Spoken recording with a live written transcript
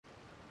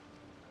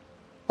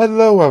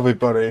Hello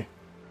everybody,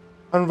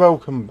 and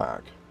welcome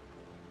back.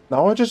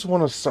 Now I just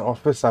want to start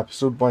off this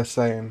episode by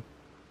saying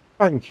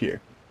thank you.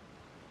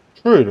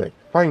 Truly,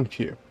 thank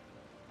you.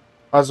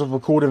 As of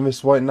recording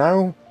this right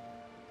now,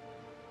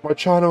 my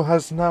channel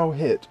has now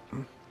hit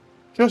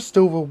just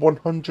over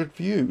 100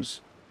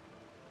 views.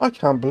 I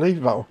can't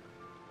believe that.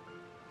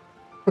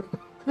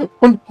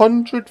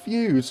 100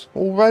 views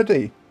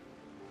already.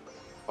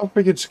 I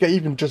figured to get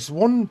even just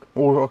one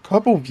or a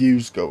couple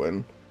views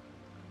going,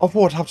 I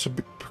thought I'd have to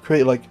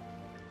create like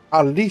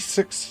at least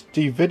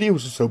 60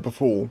 videos or so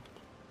before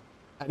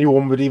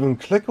anyone would even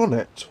click on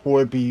it, or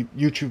it'd be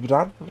YouTube would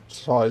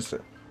advertise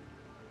it.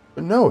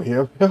 But no,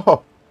 here we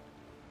are.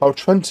 About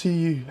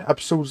 20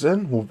 episodes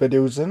in, or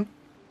videos in.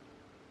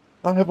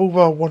 I have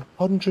over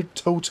 100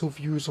 total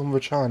views on the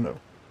channel.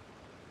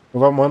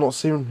 Well, that might not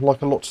seem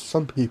like a lot to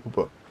some people,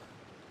 but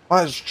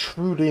that is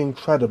truly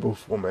incredible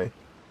for me.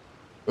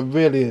 It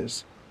really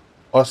is.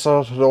 I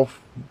started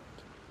off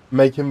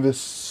making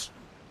this...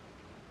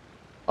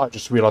 I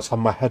just realised I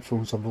had my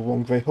headphones on the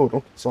wrong way. Hold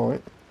on,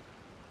 sorry.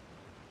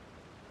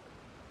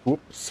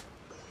 Whoops.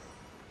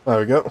 There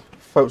we go.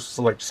 Felt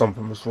like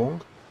something was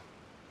wrong.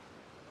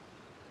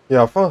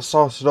 Yeah, I first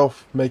started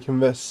off making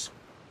this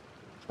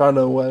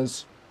channel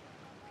as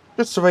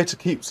just a way to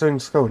keep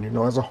things going, you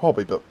know, as a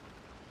hobby, but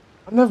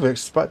I never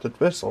expected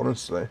this,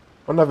 honestly.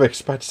 I never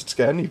expected to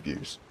get any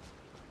views.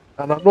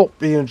 And I'm not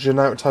being a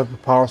generic type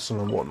of person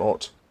and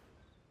whatnot.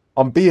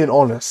 I'm being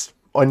honest.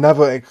 I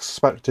never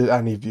expected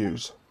any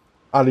views.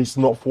 At least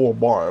not for a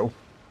while.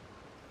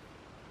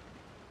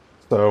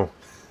 So,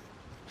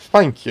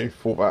 thank you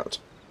for that.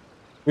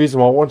 The reason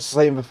why I want to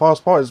say in the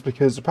first part is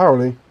because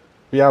apparently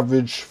the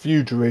average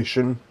view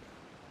duration,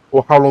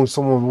 or how long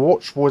someone will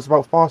watch for, is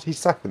about 30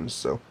 seconds,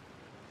 so...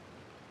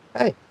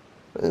 Hey,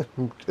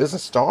 there's a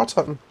start,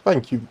 and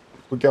thank you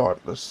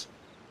regardless.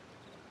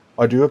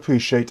 I do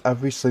appreciate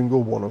every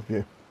single one of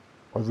you.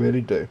 I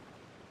really do.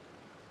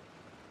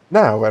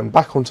 Now then,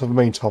 back onto the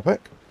main topic.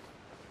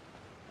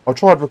 I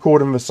tried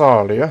recording this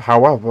earlier,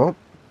 however,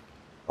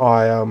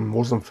 I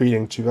wasn't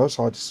feeling too well,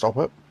 so I had to stop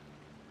it.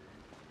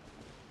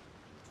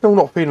 Still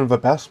not feeling the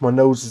best, my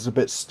nose is a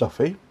bit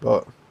stuffy,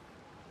 but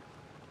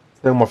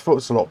still my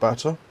foot's a lot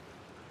better.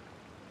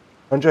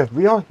 And yeah,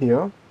 we are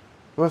here.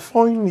 We're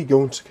finally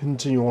going to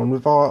continue on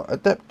with our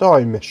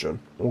Adepti mission,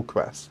 or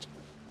quest.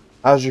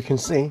 As you can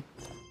see,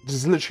 this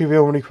is literally the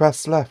only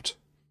quest left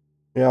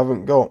we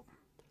haven't got.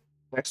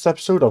 Next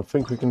episode, I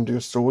think we can do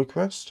a story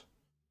quest.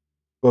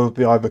 Will it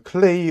be either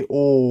Klee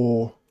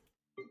or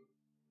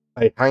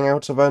a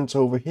hangout event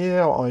over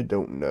here? I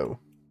don't know.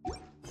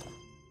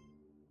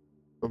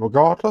 But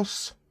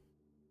regardless,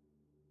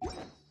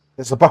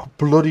 it's about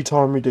bloody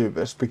time we do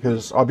this,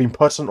 because I've been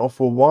putting it off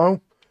for a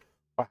while.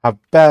 I have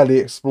barely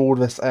explored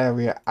this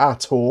area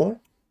at all.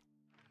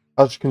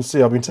 As you can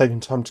see, I've been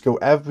taking time to go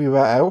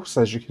everywhere else.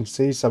 As you can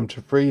see,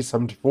 73,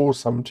 74,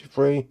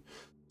 73,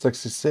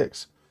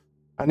 66.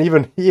 And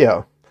even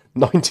here,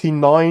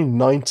 99,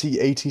 90,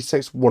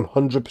 86,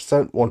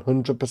 100%,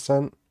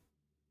 100%.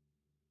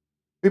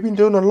 We've been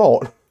doing a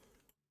lot.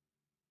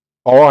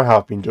 Oh, I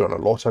have been doing a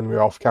lot, and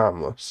we're off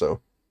camera, so...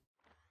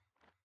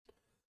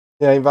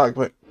 Yeah,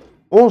 exactly.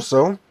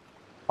 Also,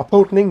 I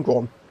pulled an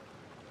Ingron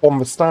on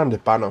the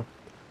standard banner.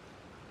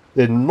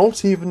 Did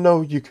not even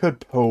know you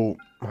could pull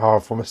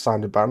her from a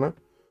standard banner.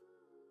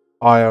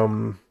 I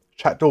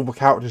checked all the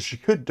characters you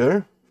could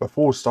do, for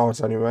 4 stars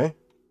anyway.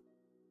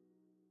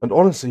 And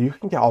honestly, you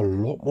can get a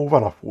lot more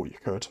than I thought you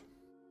could.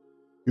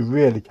 You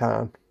really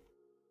can.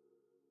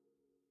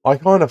 I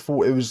kind of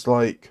thought it was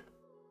like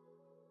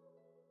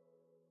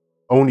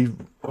only,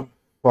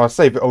 well, I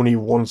say that only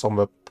one's on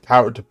the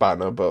character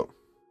banner, but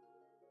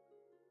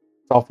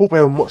I thought they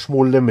were much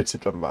more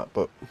limited than that,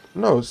 but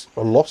no, it's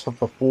a lot of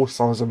the 4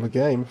 stars in the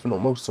game, if not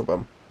most of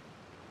them.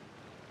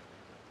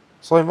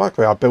 So in that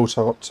way, I built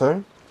her up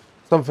too.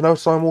 Something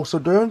else I'm also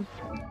doing,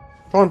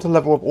 trying to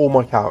level up all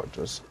my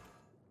characters,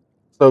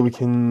 so we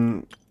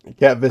can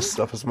get this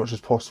stuff as much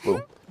as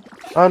possible.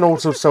 And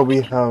also so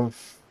we have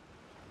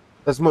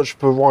as much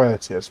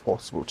variety as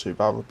possible too,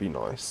 that would be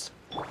nice.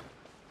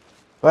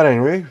 But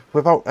anyway,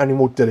 without any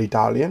more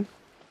dilly-dallying,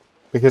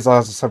 because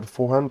as I said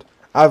beforehand,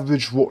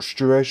 average watch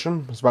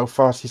duration is about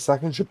 30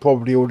 seconds. You're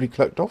probably already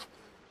clicked off.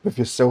 If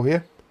you're still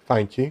here,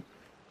 thank you.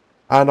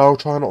 And I'll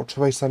try not to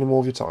waste any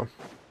more of your time.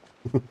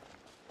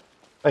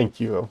 Thank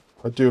you, Will.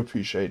 I do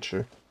appreciate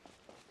you.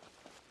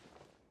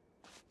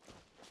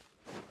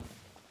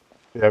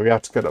 Yeah, we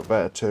have to get up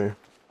there too.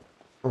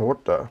 Oh,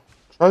 what the?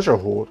 Treasure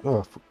hoard?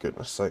 Oh, for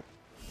goodness sake.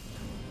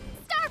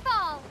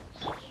 Starfall!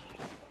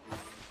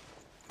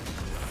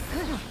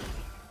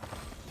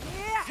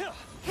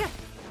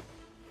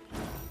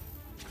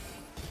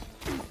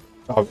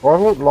 I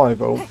won't lie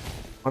though,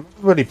 I've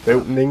never really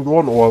built an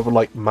Ingron or other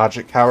like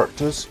magic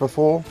characters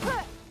before,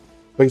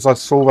 because I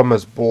saw them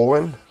as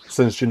boring,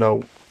 since you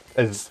know,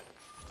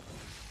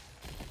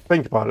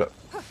 think about it,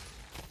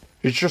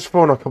 she's just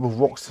throwing a couple of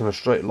rocks in a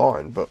straight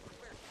line, but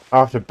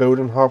after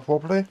building her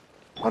properly,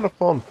 kind of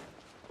fun,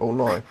 oh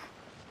no.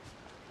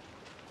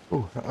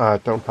 Oh, I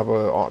don't have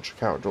an archer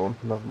character on.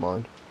 Never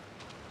mind.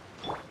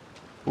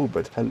 Oh,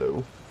 but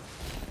hello.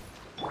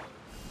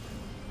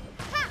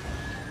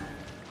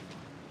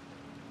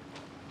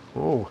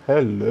 Oh,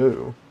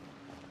 hello.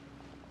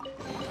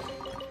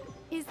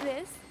 Is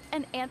this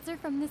an answer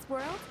from this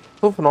world?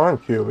 Something I'm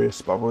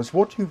curious about is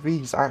what do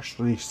these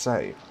actually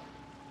say?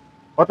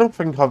 I don't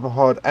think I've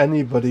heard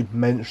anybody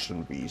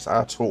mention these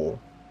at all.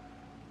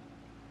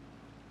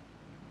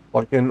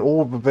 Like in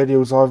all the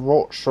videos I've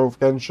watched of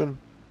Genshin,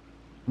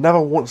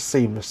 never once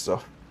seen this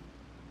stuff.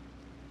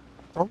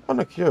 I'm kind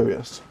of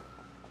curious.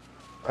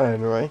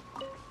 Anyway,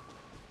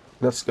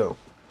 let's go.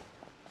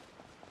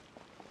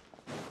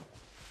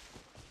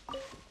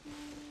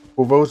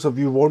 For those of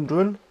you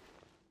wondering,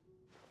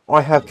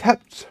 I have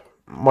kept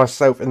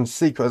myself in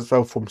secret as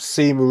well from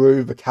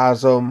Simaru, the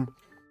Chasm,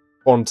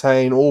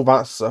 Fontaine, all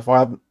that stuff. I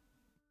haven't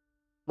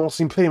not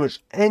seen pretty much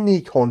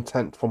any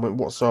content from it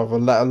whatsoever,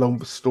 let alone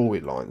the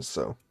storylines,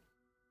 so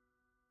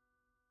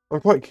I'm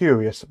quite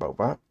curious about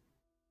that.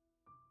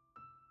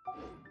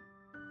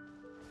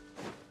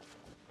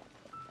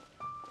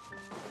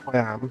 I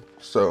am,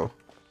 so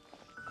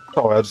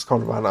sorry, I just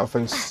kind of ran out of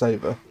things to say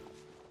there.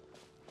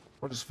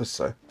 What does this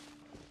say?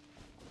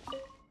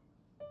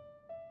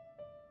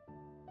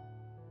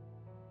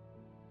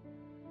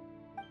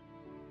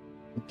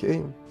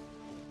 Okay.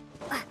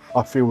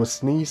 I feel a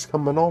sneeze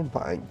coming on,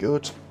 but ain't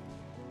good.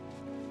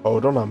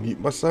 Hold on, I'll mute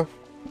myself.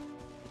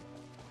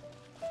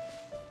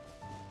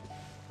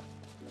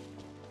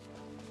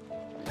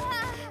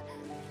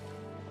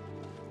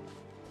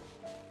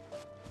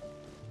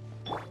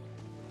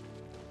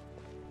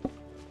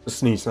 The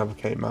sneeze never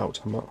came out.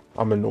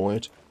 I'm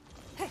annoyed.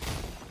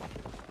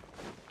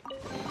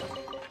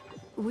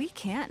 We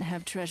can't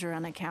have treasure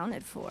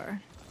unaccounted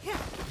for.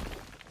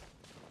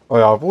 Oh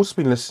yeah, I've also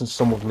been listening to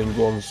some of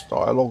Ningguang's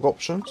dialogue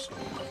options.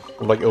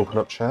 Like open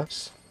up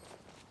chests.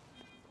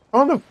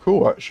 Kind of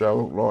cool actually, I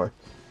won't lie.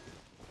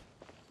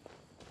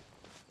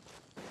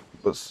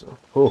 But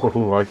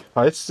oh,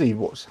 I see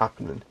what's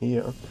happening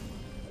here.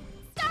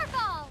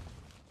 Starfall!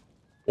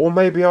 Or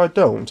maybe I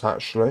don't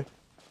actually.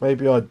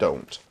 Maybe I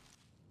don't.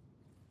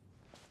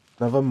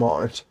 Never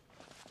mind.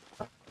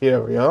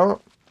 Here we are.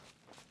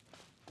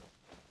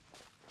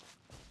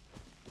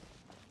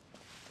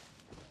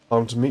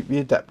 Time to meet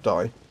the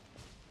Adepti.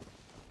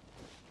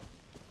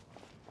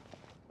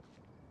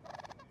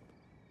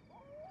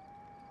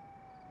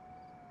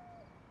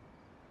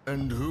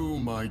 And who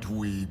might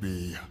we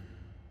be?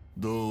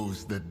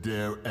 Those that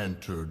dare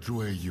enter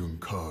Jueyun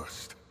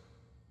Karst.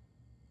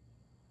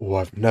 Oh,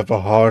 I've never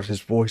heard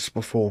his voice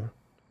before.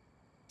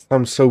 It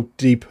sounds so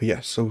deep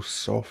yet so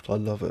soft. I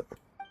love it.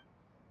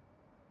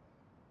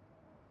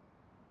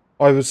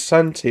 I was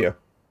sent here.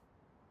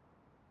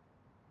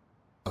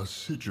 A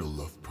sigil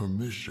of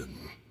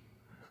permission.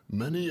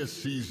 Many a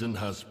season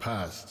has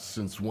passed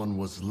since one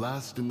was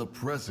last in the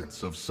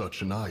presence of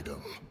such an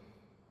item.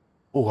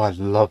 Oh, I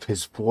love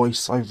his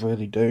voice. I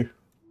really do.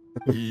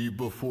 He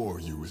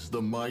before you is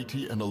the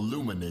mighty and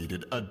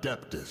illuminated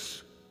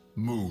Adeptus,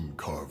 Moon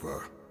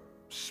Carver.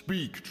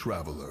 Speak,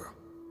 traveler.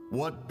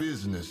 What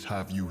business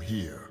have you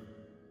here?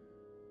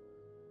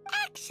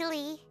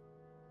 Actually...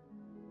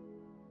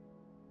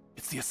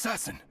 It's the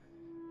assassin!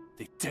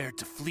 They dared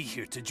to flee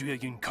here to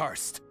Jueyun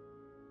Karst.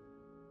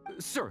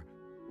 Sir,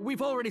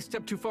 we've already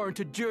stepped too far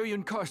into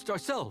Jueyun Karst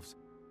ourselves.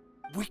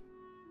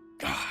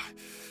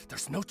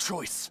 There's no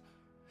choice.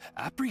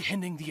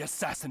 Apprehending the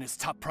assassin is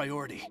top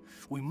priority.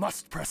 We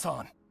must press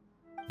on.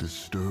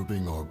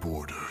 Disturbing our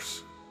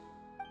borders.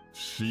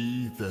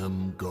 See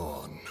them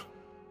gone.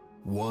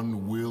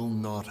 One will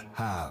not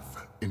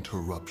have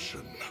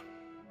interruption.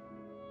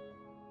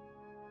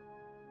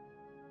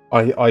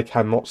 I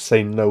cannot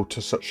say no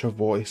to such a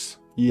voice.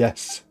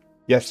 Yes.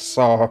 Yes,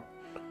 sir.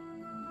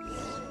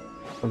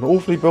 An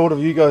awfully bold of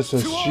you guys to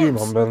assume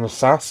I'm an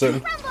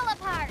assassin. Crumble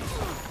apart!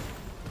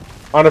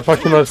 And if I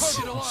can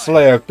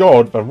slay a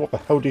god, then what the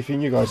hell do you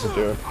think you guys are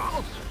doing?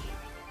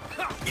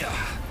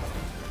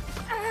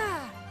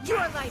 Your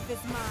life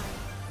is mine.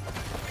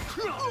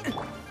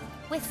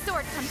 With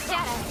sword comes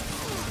shadow.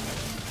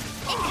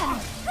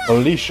 Incoming!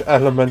 Unleash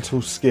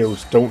elemental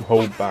skills, don't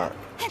hold back.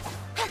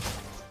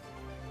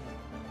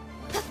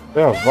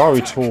 They are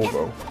very tall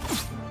though.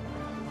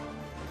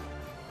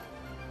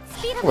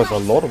 Speed of Oh, there's a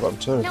light. lot of them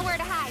too. Nowhere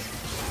to hide.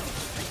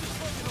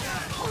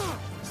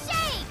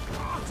 Shake!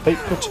 Take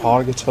the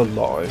target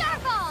alive.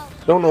 Starfall!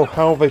 Don't know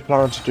how they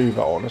plan to do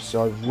that, honestly.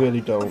 I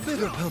really don't.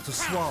 Bitter pill to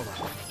swallow.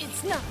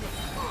 It's nothing.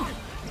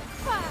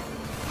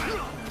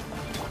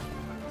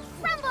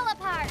 Crumble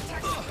apart!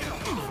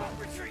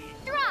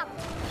 Drop!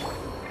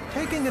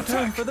 Taking a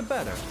turn for the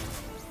better.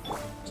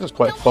 This is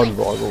quite fun,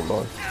 but I won't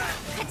lie.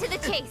 Cut to the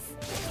chase.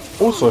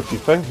 Also, if you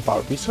think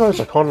about it, these guys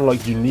are kind of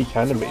like unique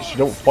enemies. You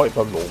don't fight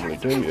them normally,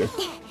 do you?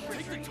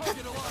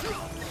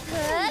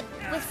 Good.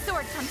 With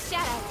sword comes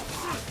shadow.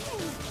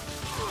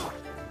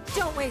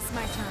 Don't waste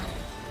my time.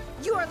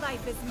 Your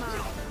life is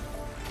mine.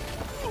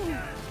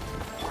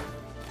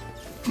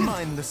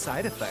 Mind the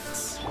side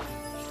effects.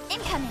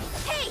 Incoming.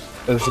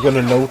 Hey! Is it going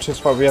to notice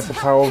that we have the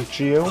power of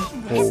Geo?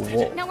 Or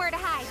what? Nowhere to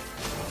hide.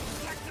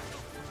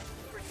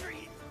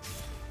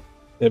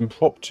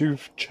 Impromptu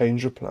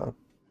change of plan.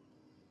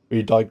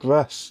 We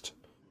digressed.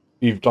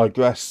 We've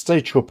digressed.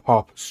 State your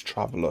purpose,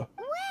 traveller.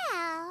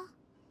 Well...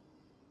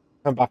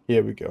 And back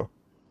here we go.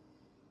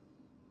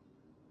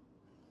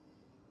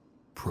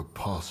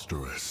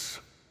 Preposterous.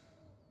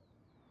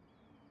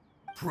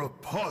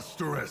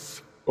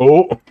 Preposterous!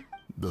 Oh!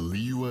 The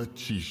Liua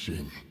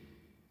Qixing.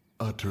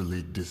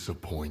 Utterly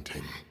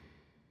disappointing.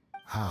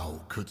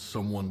 How could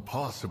someone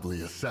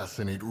possibly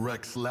assassinate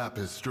Rex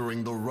Lapis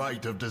during the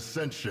rite of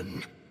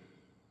dissension?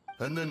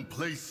 And then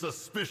place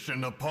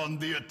suspicion upon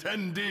the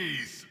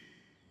attendees?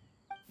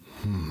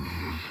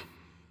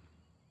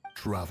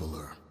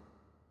 Traveler,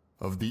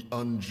 of the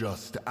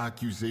unjust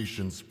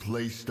accusations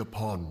placed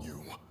upon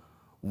you,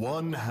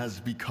 one has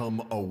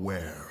become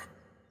aware.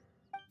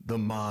 The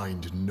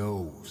mind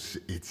knows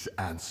its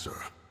answer.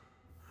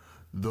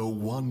 Though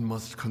one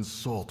must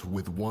consult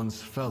with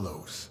one's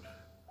fellows,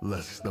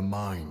 lest the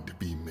mind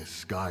be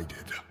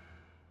misguided.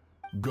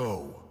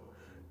 Go,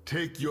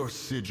 take your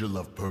sigil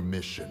of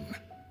permission.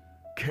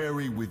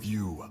 Carry with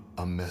you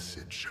a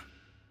message.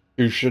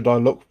 Who should I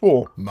look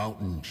for?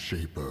 Mountain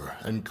Shaper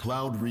and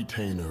Cloud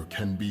Retainer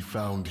can be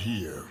found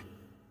here.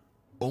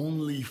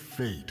 Only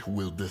fate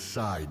will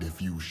decide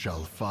if you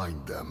shall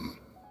find them.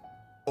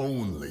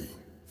 Only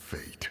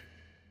fate.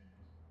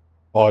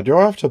 Oh, do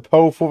I have to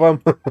poll for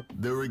them?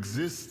 There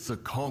exists a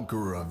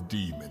conqueror of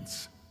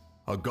demons,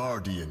 a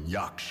guardian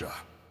Yaksha.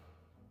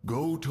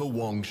 Go to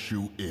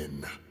Wangshu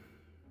Inn.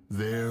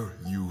 There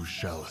you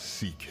shall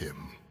seek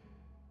him.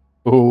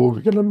 Oh,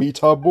 we're gonna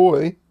meet our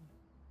boy.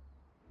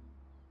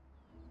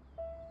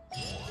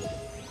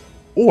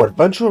 Oh,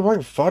 adventure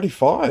rank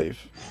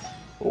 35.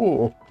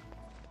 Oh.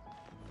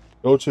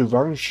 Go to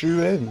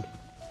Wangshu Inn.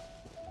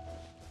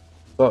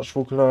 Search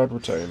for Cloud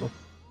Retainer.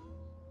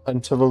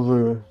 Enter the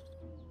ruin.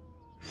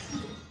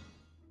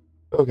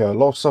 Okay, a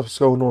lot of stuff's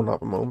going on at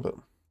the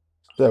moment.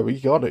 There,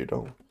 we got it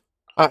though.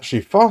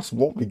 Actually, first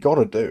what we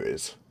gotta do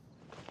is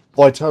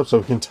light up so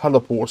we can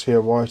teleport here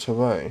right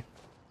away.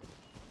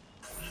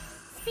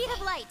 Speed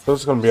of light. So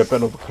this is gonna be a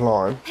bit of a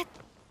climb.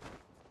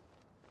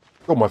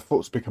 God, my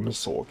foot's becoming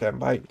sore again,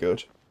 that ain't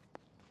good.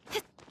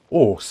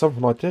 Oh,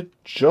 something I did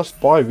just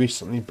buy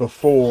recently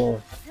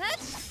before.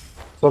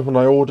 Something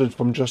I ordered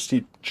from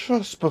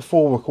just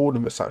before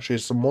recording this actually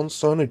is some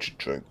Monster Energy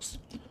drinks.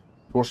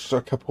 Watched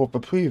a couple of the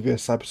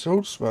previous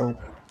episodes, well,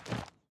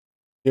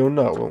 you'll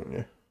know, won't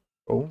you?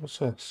 Oh, what's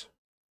this?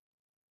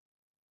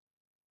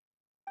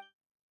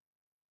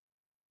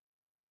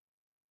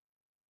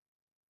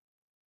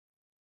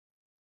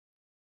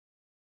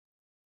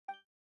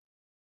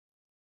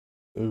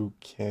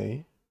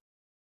 Okay.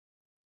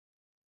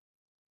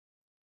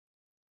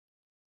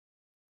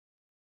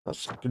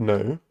 That's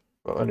no.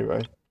 But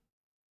anyway.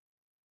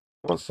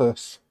 What's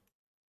this?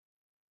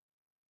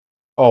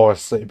 Oh, I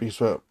see. Because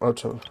we're up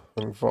to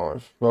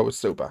 5. Well, we're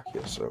still back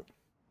here, so.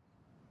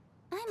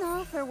 I'm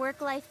all for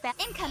work-life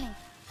incoming.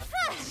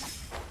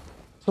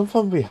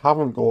 Something we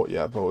haven't got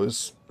yet, though,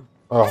 is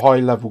a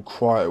high-level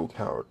cryo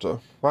character.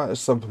 That is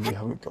something we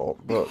haven't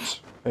got, but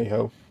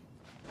hey-ho.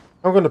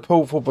 I'm going to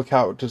pull for the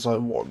characters I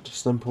want,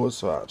 simple as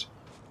that.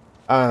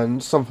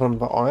 And something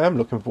that I am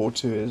looking forward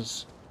to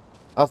is,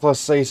 as I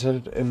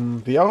stated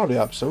in the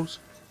earlier episodes,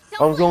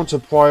 I'm going to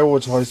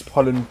prioritise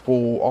pulling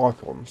for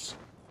Archons.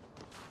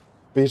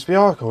 Because the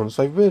Archons,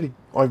 I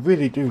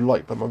really do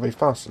like them and they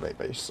fascinate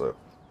me, so.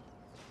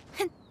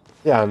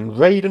 Yeah, and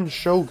Raiden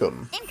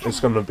Shogun is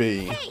going to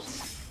be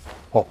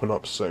popping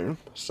up soon,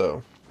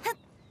 so.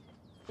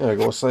 Yeah, I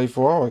gotta save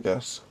for her, I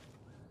guess.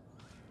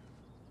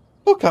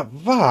 Look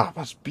at that!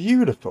 That's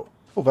beautiful!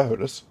 Oh, there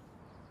it is.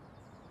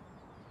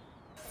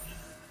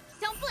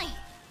 Don't blink.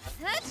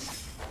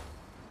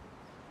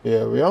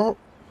 Here we are.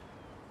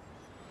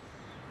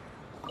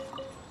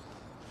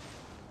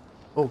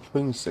 Oh,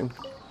 Twinsing.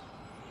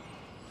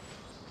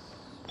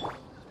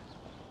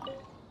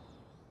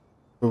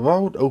 The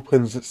world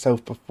opens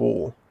itself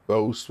before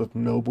those with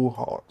noble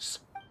hearts.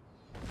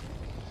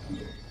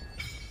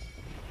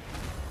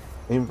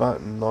 Ain't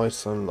that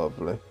nice and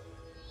lovely?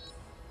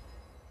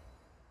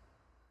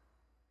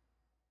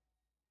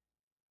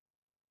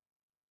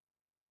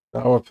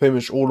 Now I've pretty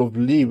much all of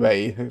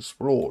Liyue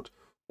explored.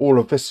 All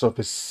of this stuff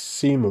is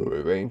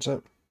Simaru, ain't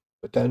it?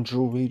 The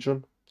Dendril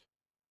region?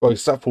 Well,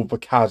 except for the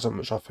chasm,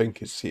 which I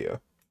think is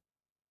here.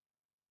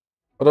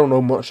 I don't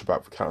know much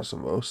about the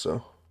chasm though,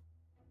 so.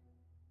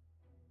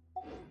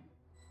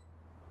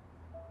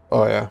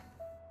 Oh yeah.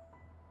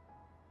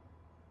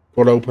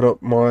 Gotta open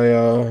up my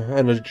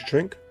energy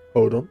drink.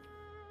 Hold on.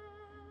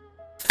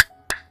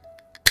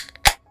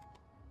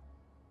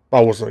 That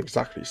wasn't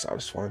exactly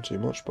satisfying too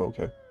much, but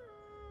okay.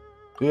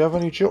 Do you have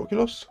any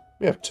Geoculus?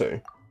 We have 2.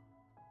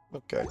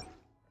 Okay.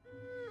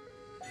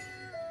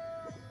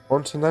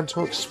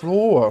 Continental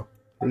Explorer.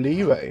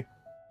 Liyue.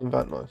 Isn't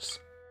that nice?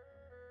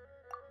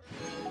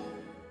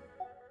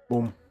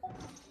 Boom.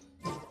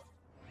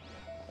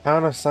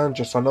 Can I ascend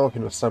just? I know I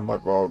can ascend my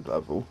world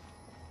level.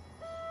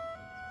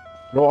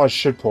 No, I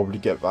should probably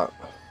get that.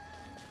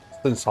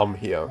 Since I'm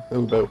here, it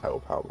will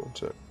help out,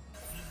 won't it?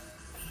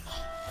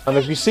 And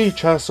if you see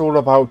chests all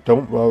about,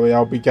 don't worry,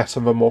 I'll be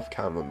getting them off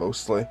camera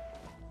mostly.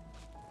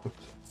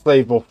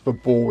 Save off the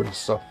boring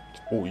stuff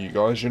for you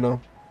guys, you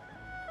know?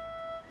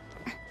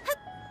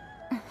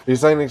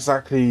 These ain't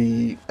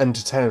exactly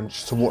entertaining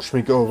just to watch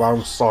me go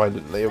around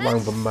silently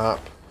around the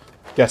map,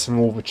 getting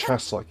all the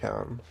chests I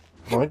can.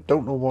 I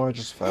don't know why I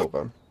just fell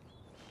then.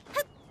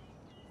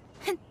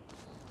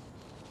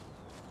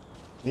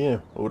 Yeah,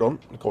 hold on,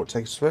 I've got to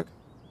take a swig.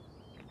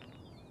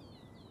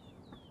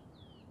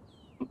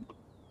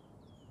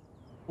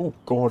 Oh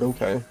god,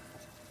 okay.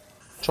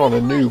 Trying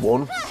a new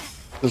one,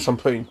 because I'm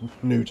pretty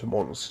new to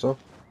Monster.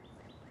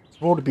 It's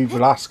probably be the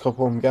last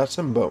couple I'm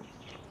getting, but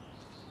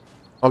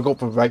I got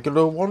the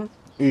regular one.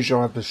 Usually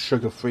I have the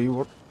sugar-free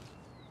one.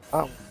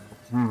 Oh,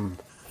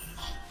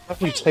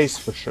 definitely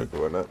taste the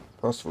sugar in it,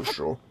 that's for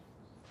sure.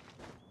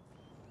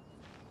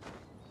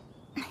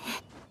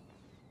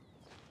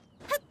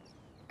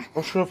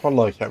 Not sure if I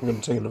like it, I'm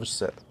going to take another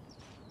sip.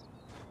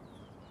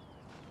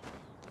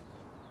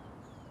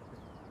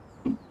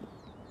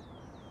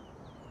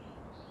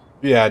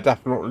 Yeah,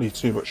 definitely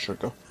too much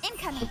sugar,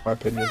 in my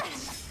opinion.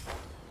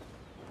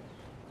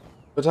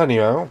 But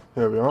anyhow,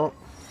 here we are.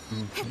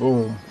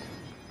 Boom.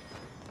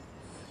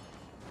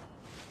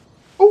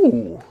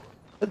 Ooh!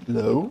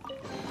 Hello.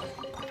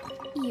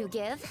 You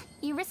give,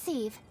 you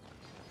receive.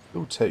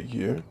 We'll take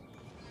you.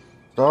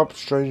 Dark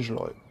strange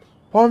light.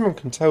 Paimon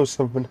can tell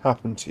something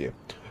happened to you,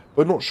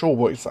 but not sure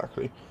what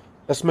exactly.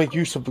 Let's make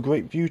use of the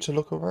great view to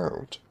look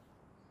around.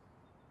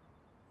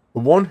 The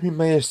one who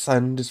may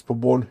ascend is the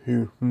one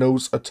who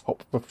knows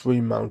atop the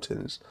three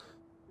mountains.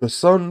 The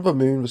sun, the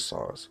moon, the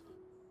stars.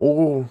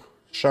 All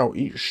shall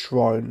each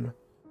shrine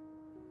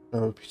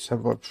be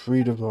sent by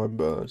three divine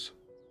birds.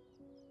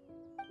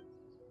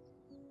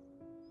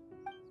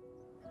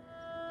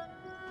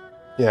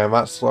 Yeah,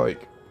 that's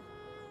like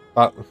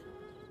that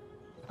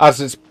as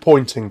it's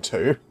pointing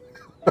to.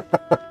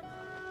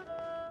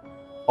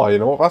 Oh, you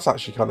know what? That's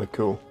actually kind of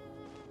cool.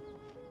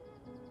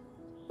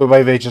 The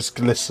way they just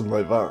glisten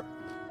like that.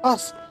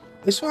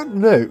 Is that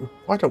new?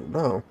 I don't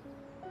know.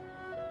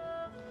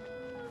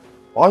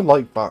 I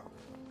like that.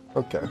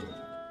 Okay.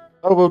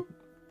 Oh,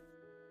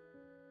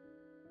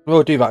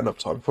 we'll do that enough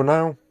time for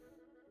now.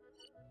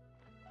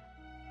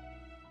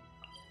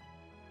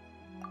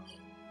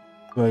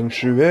 Wang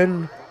Shu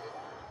in.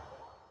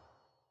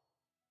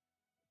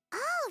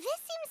 Oh,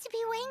 this seems to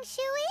be Wang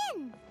Shu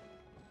Inn.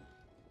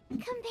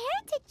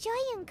 Compared to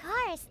Joyun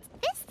Karst,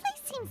 this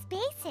place seems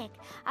basic.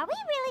 Are we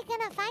really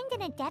gonna find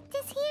an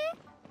Adeptus here?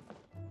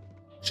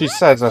 She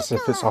says as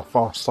if it's our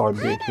first time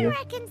being Paimon here.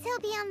 reckons he'll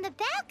be on the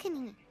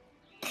balcony.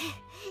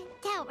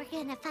 Doubt we're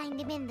gonna find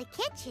him in the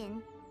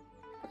kitchen.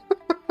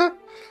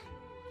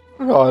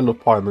 Oh, I love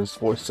Paimon's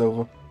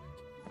voiceover.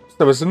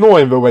 So it's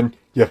annoying, but when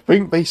you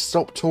think they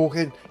stop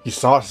talking, you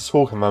start to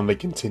talk and then they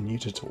continue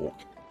to talk.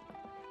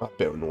 That's a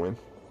bit annoying.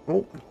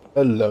 Oh,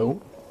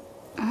 hello.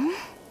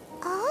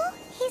 Oh,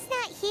 he's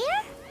not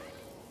here?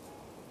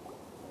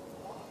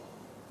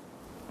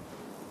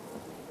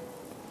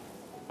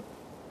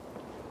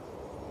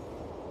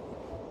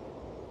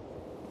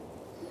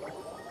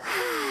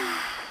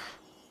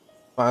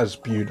 That is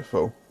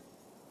beautiful.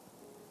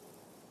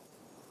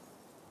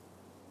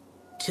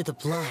 To the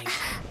blind,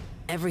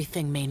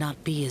 everything may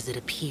not be as it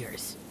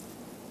appears.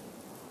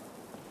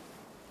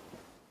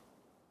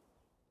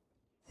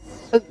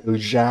 Hello,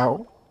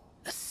 Zhao.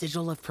 A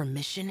sigil of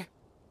permission?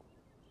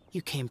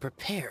 You came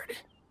prepared.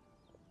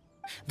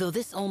 Though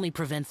this only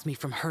prevents me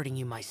from hurting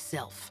you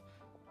myself,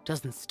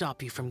 doesn't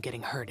stop you from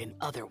getting hurt in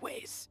other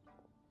ways.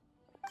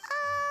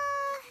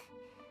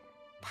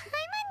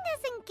 Paimon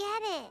doesn't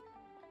get it.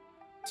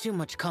 Too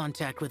much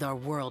contact with our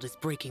world is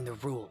breaking the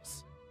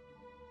rules.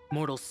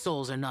 Mortal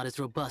souls are not as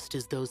robust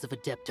as those of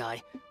Adepti,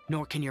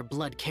 nor can your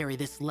blood carry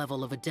this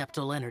level of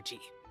adeptal energy.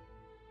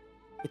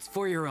 It's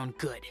for your own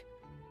good.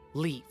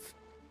 Leave.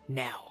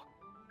 Now.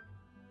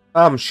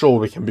 I'm sure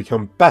we can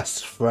become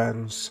best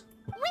friends.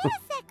 Wait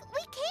a sec,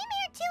 we came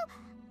here to...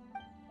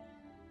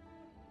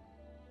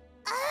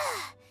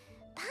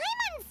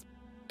 Paimon's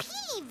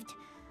peeved.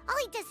 All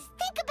he does is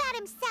think about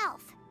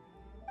himself.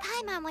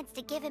 Paimon wants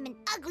to give him an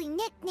ugly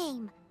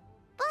nickname.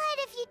 But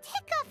if you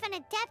tick off an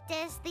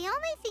Adeptus, the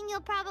only thing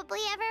you'll probably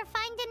ever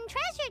find in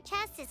treasure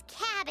chests is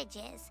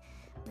cabbages.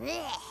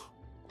 Blech.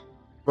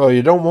 Well,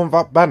 you don't want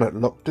that Bennett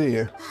look, do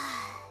you?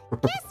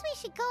 Guess we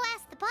should go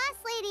ask the boss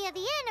lady of the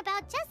inn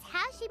about just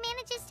how she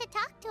manages to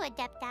talk to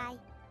Adepti.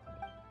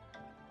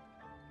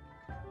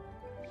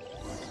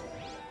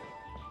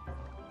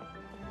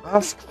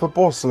 Ask the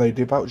boss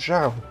lady about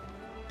Zhao.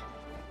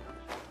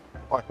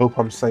 I hope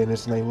I'm saying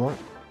his name right.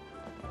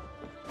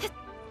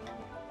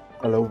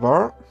 Hello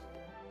there.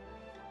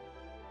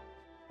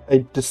 A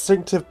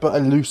distinctive but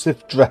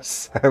elusive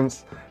dress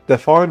sense,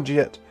 defined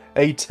yet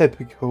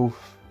atypical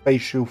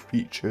facial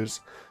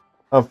features,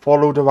 and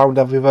followed around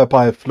everywhere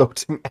by a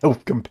floating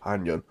elf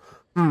companion.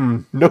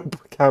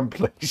 Nope, can't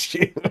place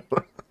you.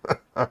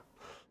 Oh,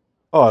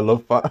 I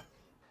love that.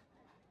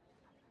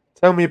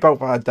 Tell me about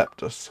that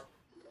Adeptus.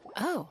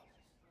 Oh,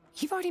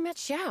 you've already met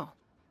Xiao.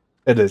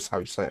 It is how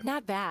you say it.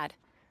 Not bad.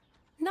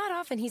 Not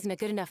often he's in a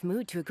good enough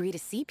mood to agree to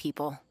see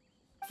people.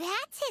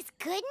 That's his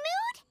good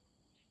mood?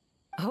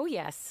 Oh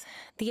yes,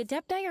 the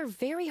Adepti are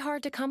very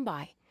hard to come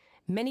by.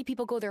 Many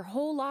people go their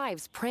whole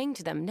lives praying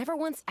to them, never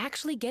once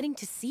actually getting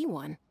to see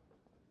one.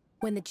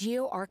 When the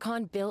Geo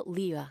Archon built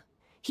Liyue,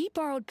 he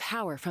borrowed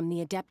power from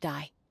the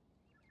Adepti.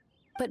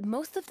 But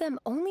most of them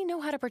only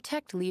know how to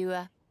protect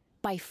Liyue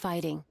by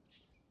fighting.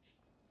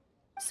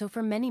 So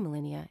for many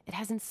millennia, it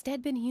has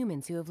instead been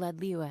humans who have led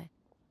Liyue.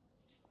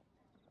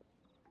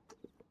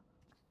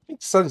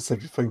 Makes sense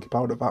if you think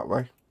about it that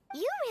way.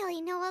 You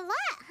really know a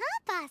lot, huh,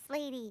 boss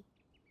lady?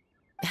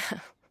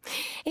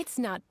 It's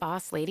not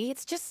boss lady,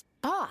 it's just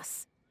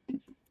boss.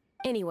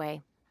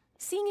 Anyway,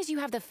 seeing as you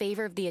have the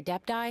favor of the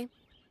Adepti,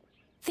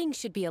 things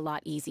should be a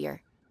lot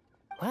easier.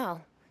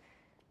 Well,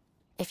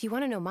 if you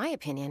want to know my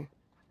opinion,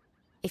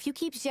 if you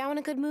keep Xiao in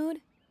a good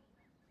mood,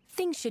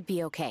 things should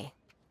be okay.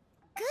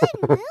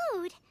 Good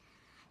mood?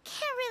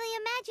 Can't really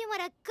imagine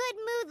what a good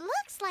mood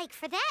looks like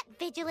for that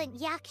vigilant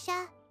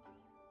yaksha.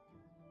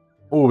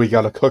 Oh, we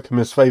gotta cook him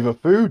his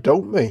favourite food,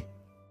 don't we?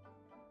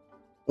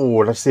 Oh,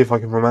 let's see if I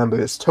can remember.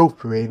 It's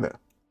tofu, ain't it?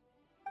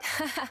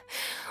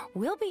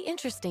 Will be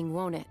interesting,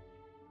 won't it?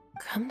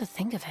 Come to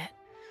think of it,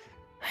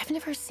 I've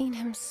never seen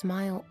him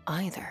smile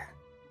either.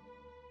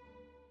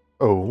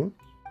 Oh?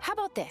 How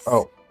about this?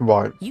 Oh,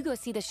 right. You go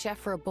see the chef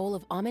for a bowl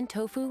of almond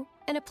tofu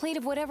and a plate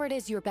of whatever it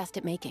is you're best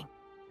at making.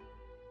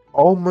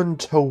 Almond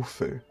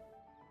tofu.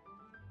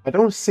 I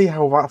don't see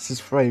how that's his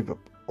favourite.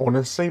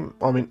 Honestly,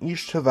 I mean,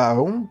 each to their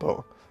own,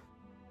 but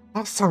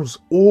that sounds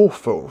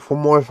awful.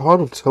 From what I've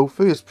heard of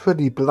tofu, it's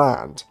pretty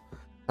bland.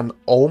 And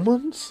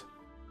almonds?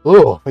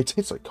 Ugh, they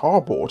taste like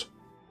cardboard.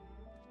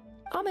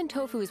 Almond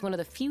tofu is one of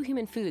the few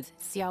human foods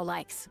Xiao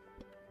likes.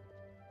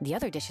 The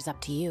other dish is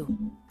up to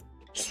you.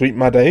 Sweet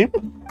madame?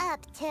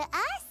 Up to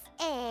us,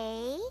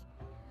 eh?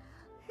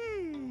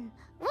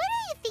 What do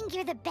you think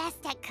you're the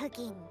best at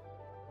cooking?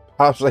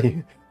 Perhaps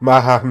a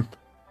man.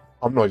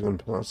 I'm not even going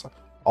to pronounce that.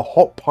 A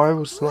hot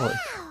pyro slime.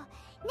 Wow!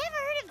 Never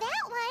heard of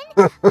that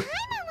one!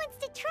 Paimon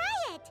wants to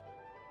try it!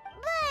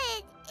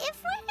 But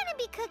if we're gonna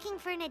be cooking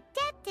for an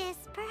Adeptus,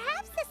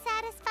 perhaps a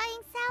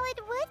satisfying salad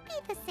would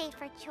be the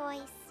safer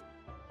choice.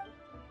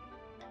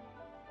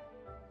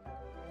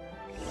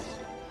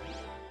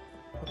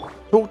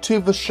 Talk to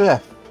the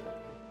chef.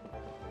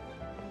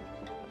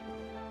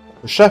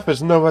 The chef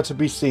is nowhere to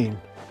be seen.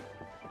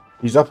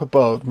 He's up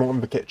above, not in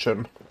the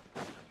kitchen.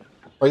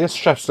 I guess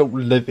chefs don't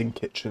live in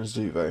kitchens,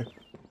 do they?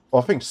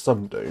 Well, I think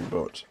some do,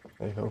 but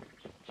hey ho.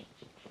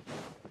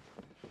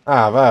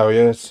 Ah, there he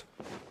is.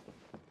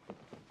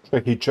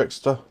 Tricky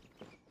trickster.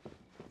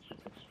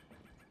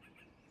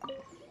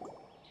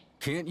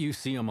 Can't you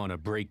see I'm on a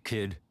break,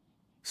 kid?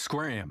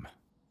 Scram!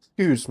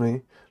 Excuse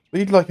me.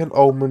 We'd like an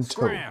almond toast.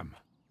 Scram!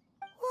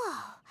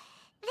 Whoa,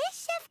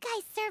 this chef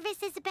guy's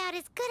service is about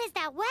as good as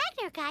that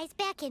Wagner guy's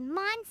back in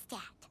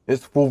Mondstadt.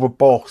 It's for the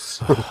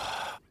boss.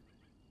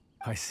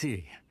 I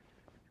see.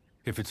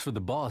 If it's for the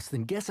boss,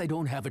 then guess I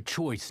don't have a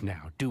choice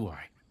now, do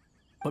I?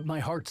 But my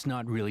heart's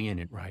not really in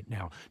it right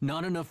now.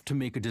 Not enough to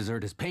make a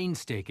dessert as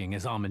painstaking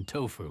as almond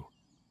tofu.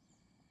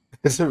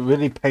 Is it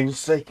really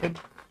painstaking?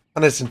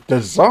 And it's a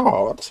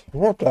dessert?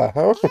 What the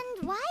hell?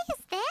 And why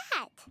is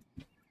that?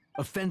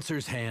 A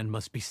fencer's hand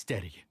must be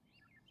steady.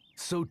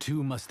 So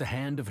too must the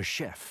hand of a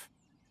chef.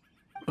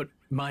 But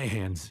my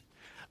hands,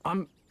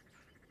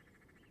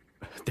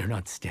 they're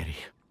not steady.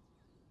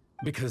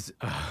 Because,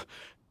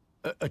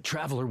 a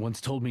traveler once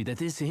told me that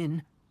this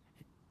inn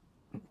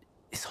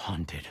is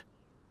haunted.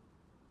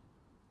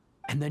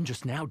 And then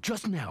just now,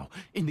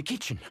 in the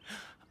kitchen,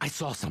 I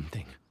saw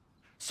something.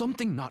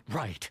 Something not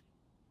right.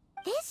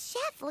 This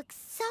chef looks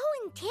so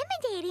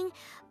intimidating,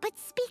 but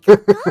speak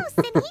of ghosts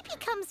and he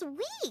becomes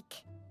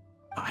weak.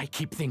 I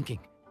keep thinking,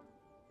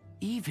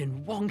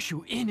 even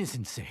Wangshu Inn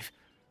isn't safe.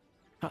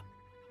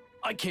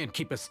 I can't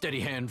keep a steady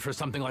hand for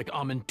something like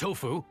almond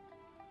tofu.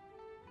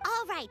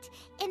 All right,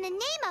 in the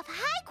name of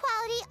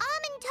high-quality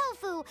almond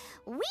tofu,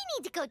 we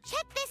need to go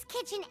check this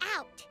kitchen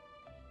out.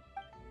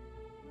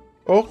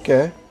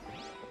 Okay.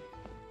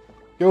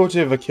 Go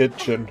to the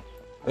kitchen.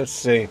 Let's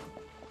see.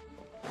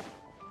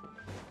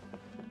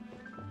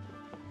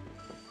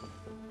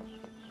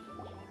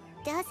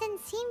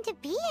 Doesn't seem to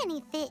be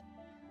anything.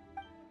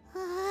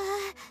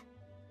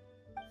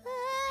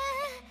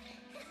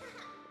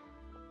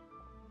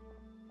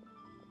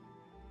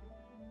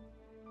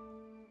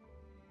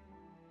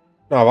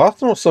 Now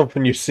that's not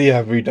something you see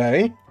every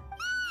day.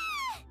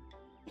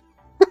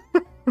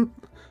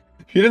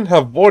 If you didn't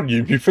have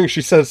volume, you'd think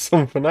she said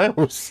something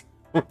else.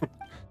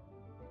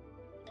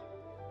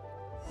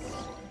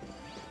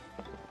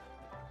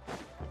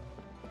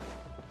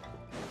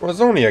 Well, it's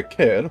only a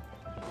kid.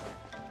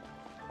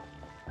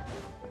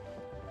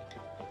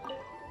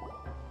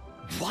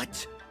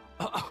 What?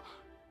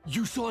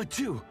 You saw it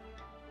too?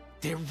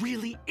 There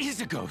really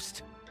is a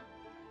ghost.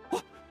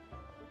 What?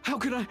 How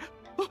could I?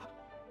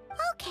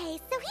 Okay,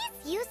 so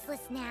he's useless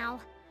now.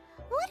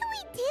 What do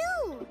we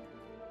do?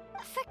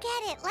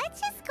 Forget it. Let's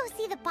just go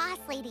see the boss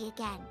lady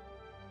again.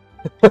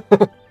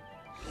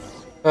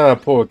 Ah,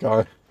 poor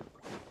guy.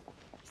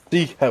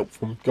 Seek help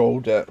from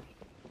Goldet.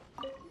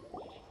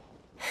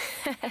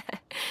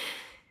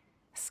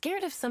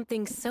 Scared of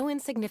something so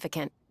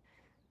insignificant.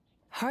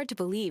 Hard to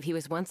believe he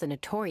was once a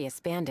notorious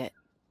bandit.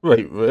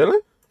 Wait, really?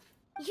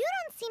 You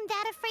don't seem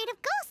that afraid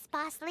of ghosts,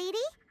 boss lady.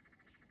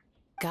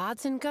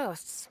 Gods and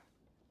ghosts.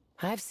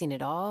 I've seen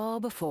it all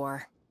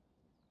before.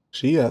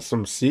 She has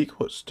some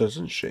secrets,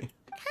 doesn't she?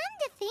 Come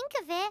to think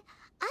of it,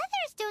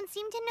 others don't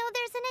seem to know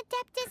there's an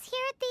Adeptus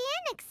here at the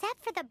inn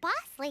except for the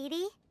boss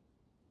lady.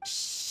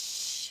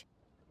 Shh.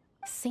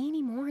 Say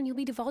any more and you'll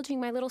be divulging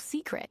my little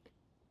secret.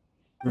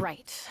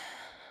 Right.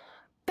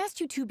 Best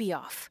you two be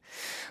off.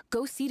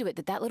 Go see to it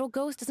that that little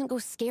ghost doesn't go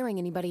scaring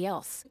anybody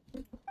else.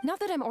 Not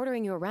that I'm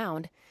ordering you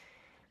around.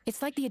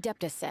 It's like the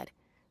Adeptus said.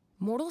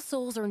 Mortal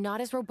souls are not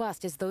as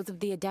robust as those of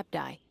the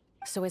Adepti.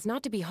 So as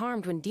not to be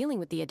harmed when dealing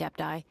with the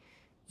Adepti,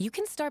 you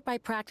can start by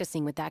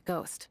practicing with that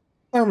ghost.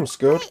 Sounds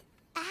good. But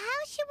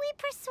how should we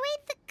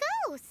persuade the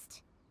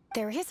ghost?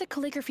 There is a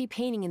calligraphy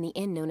painting in the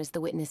inn known as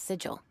the Witness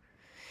Sigil.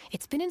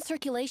 It's been in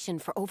circulation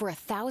for over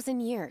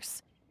 1,000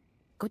 years.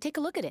 Go take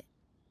a look at it.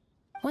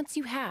 Once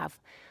you have,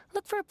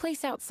 look for a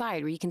place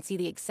outside where you can see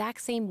the exact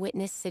same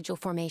Witness Sigil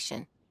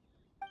formation.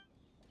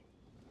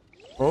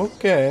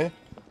 Okay.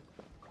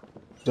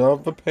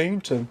 Start the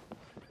painting.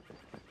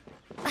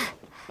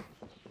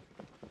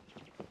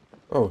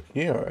 Oh,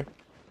 here.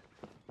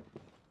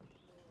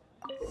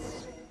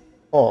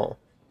 Oh.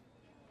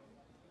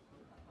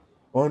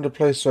 Find a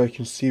place so I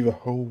can see the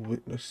whole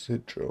Witness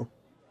Sigil.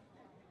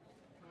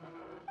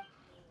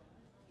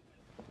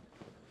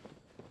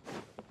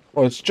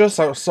 Well, it's just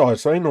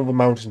outside, so it ain't on the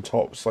mountain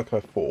tops like I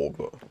thought,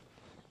 but...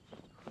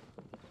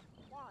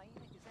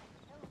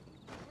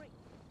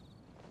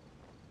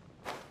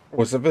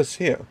 Was it this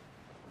here?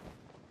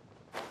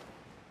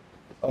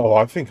 Oh,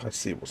 I think I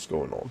see what's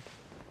going on.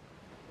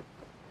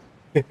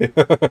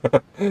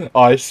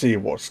 I see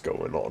what's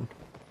going on.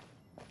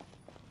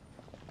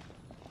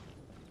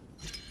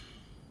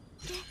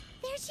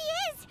 There she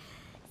is!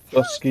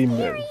 Dusky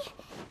Min.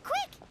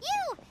 Quick,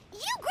 you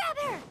grab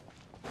her!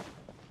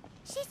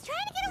 She's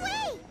trying to get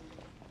away!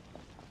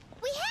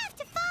 We have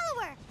to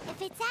follow her!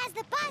 If it's as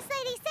the boss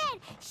lady said,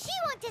 she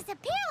won't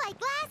disappear like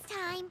last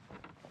time.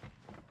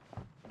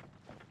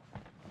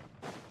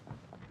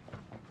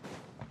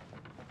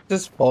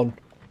 This is fun.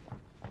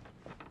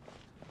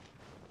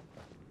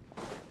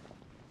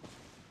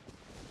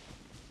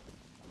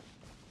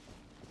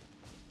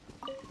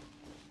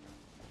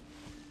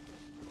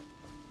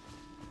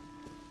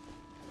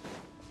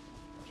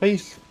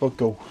 Place the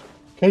ghost.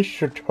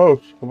 Case your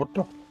toast. What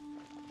the?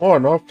 Oh,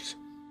 enough. What's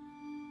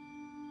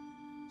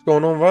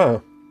going on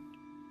there?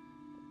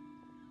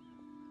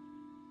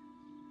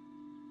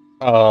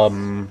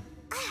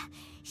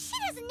 She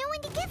doesn't know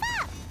when to give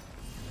up!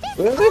 This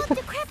Really? old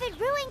decrepit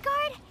ruin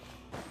guard?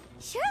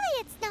 Surely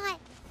it's not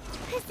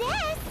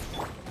possessed?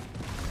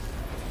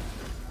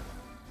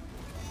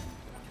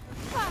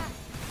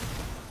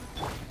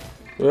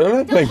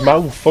 Really? Like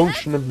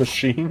malfunctioning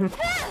machine?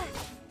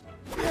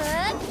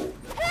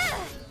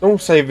 Don't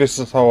say this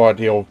is how I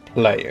deal with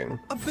playing.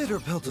 A bitter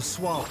pill to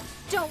swallow.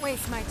 Don't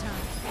waste my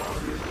time.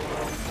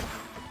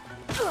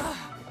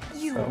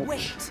 You Ouch.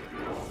 wait.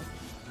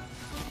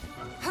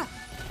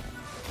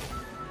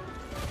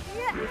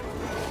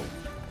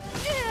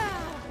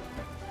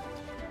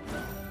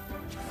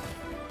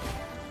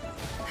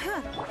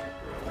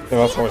 Yeah,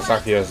 that's not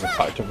exactly as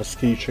effective as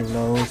teaching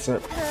now, is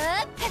it?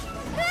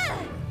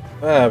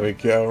 There we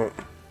go.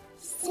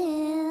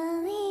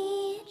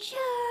 Silly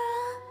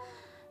churl,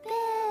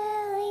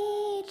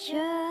 Billy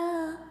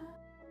churl.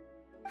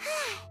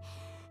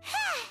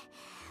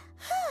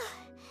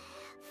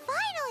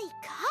 Finally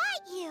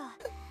caught you.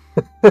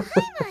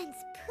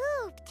 Paimon's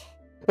pooped.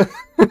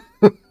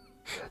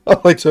 I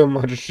like to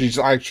imagine she's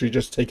actually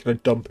just taking a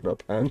dump in her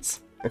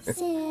pants. Silly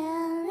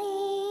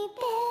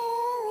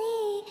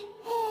Billy,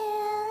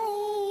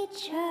 Billy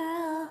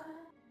churl.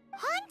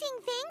 Haunting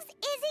things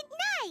isn't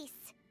nice.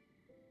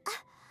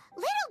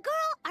 Little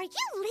girl, are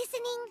you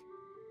listening?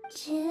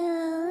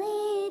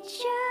 Chilly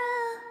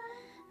churl,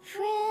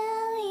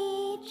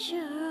 frilly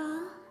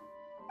churl.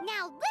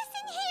 Now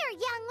listen here,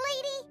 young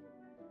lady.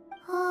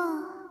 Oh.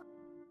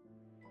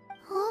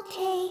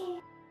 Okay.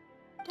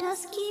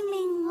 Dusky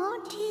Ming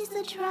won't tease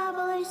the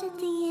travelers at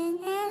the inn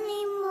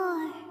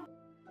anymore.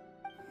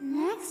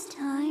 Next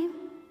time,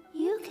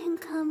 you can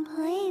come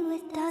play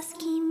with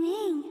Dusky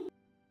Ming.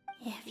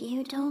 If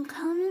you don't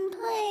come and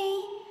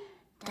play,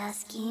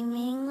 Dusky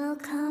Ming will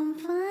come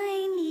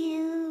find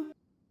you.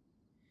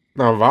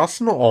 Now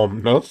that's not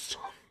ominous.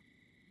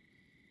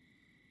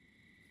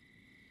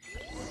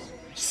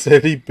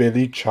 Silly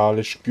Billy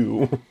childish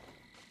ghoul.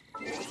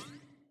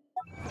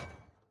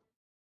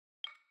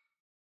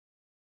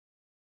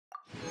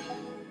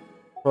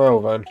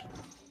 Well then.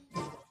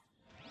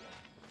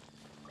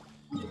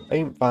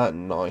 Ain't that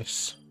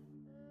nice?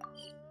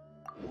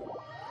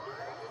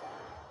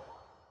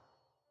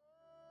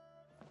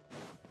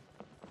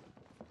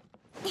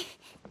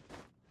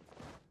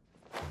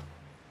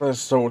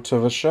 Let's talk to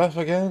the chef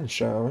again,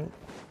 shall we?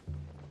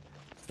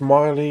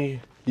 Smiley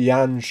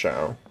Yan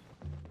Shao.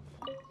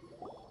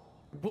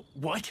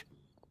 What?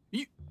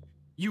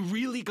 You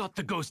really got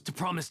the ghost to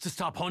promise to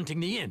stop haunting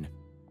the inn?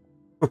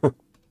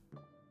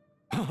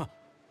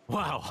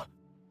 Wow.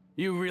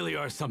 You really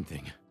are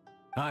something.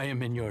 I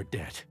am in your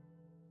debt.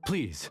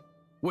 Please,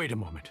 wait a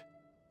moment.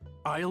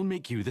 I'll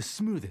make you the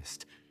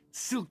smoothest,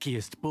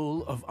 silkiest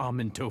bowl of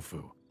almond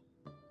tofu.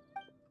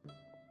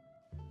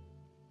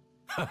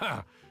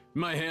 Haha,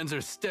 my hands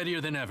are steadier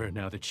than ever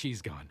now that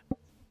she's gone.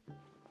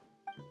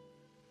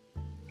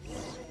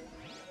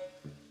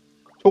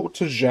 Talk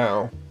to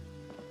Zhao.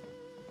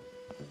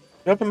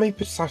 We haven't made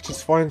a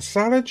satisfying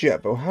salad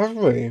yet, though, have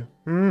we?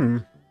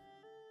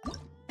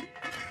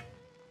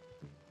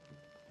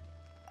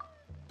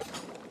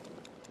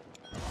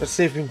 Let's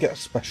see if we can get a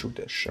special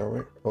dish, shall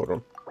we? Hold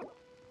on.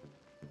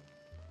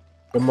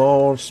 Come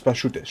on,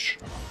 special dish.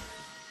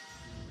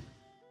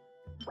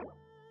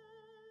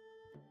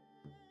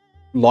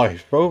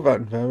 Life, oh,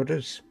 there it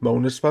is.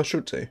 Mona's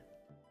specialty.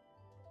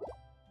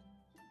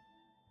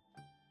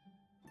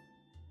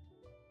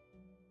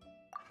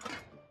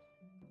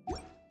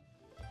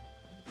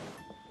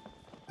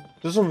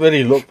 Doesn't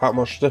really look that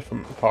much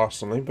different,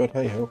 personally, but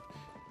hey ho.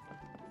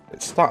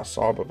 Its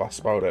stats are, but that's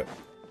about it.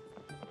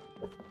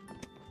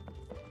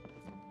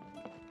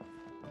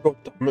 God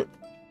damn it.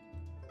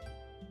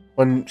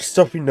 When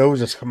stuffy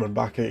nose is coming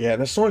back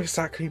again, it's not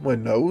exactly my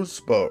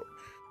nose, but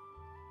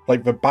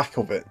like the back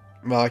of it.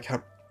 Well, I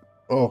can't.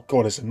 Oh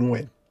god, it's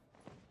annoying.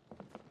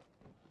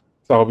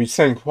 So I'll be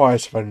saying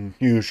quieter than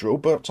usual,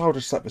 but I'll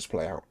just let this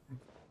play out.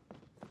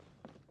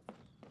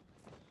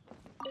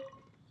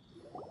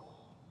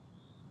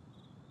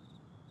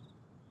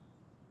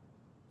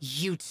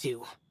 You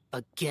two,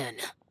 again.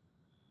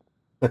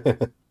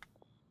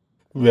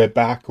 We're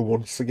back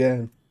once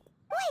again.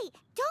 Wait,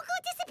 don't go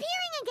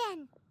disappearing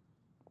again.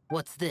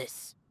 What's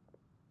this?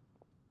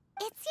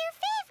 It's your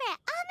favorite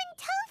almond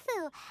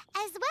tofu,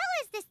 as well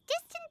as this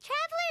distant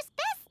traveler's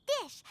best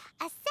dish,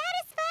 a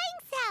satisfying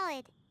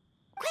salad.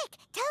 Quick,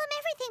 tell him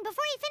everything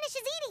before he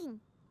finishes eating.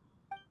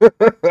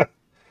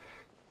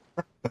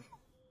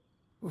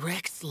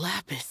 Rex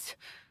Lapis.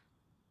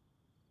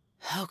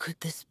 How could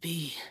this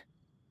be?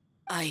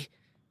 I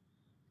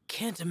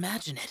can't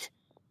imagine it.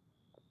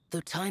 Though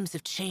times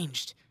have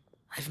changed,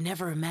 I've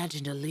never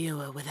imagined a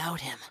Liyue without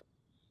him.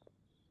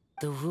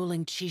 The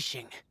ruling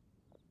Qixing.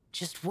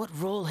 Just what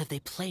role have they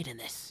played in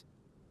this?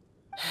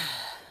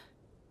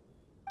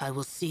 I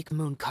will seek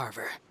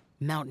Mooncarver,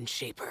 Mountain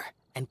Shaper,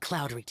 and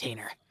Cloud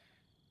Retainer.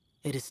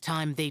 It is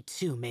time they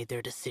too made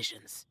their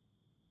decisions.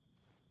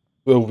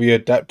 Will the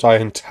Adepti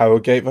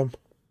interrogate them?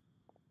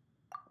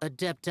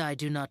 Adepti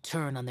do not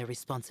turn on their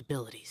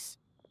responsibilities.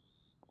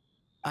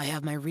 I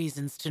have my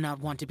reasons to not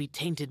want to be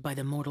tainted by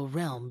the mortal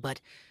realm, but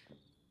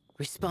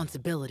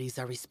responsibilities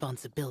are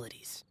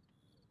responsibilities.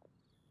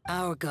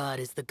 Our god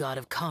is the god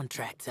of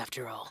contracts,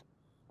 after all.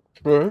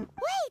 Right.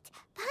 Wait,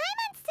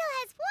 Paimon still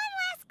has one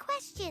last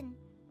question.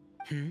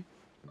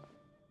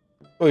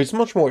 Well, he's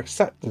much more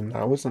accepting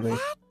now, isn't he?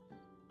 That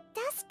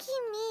Dusky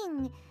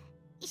Ming,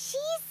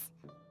 she's...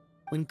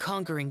 When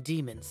conquering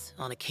demons,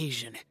 on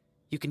occasion,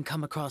 you can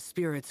come across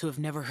spirits who have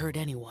never hurt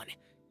anyone,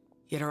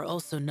 yet are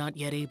also not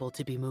yet able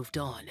to be moved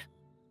on.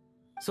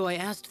 So I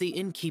asked the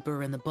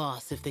innkeeper and the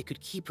boss if they could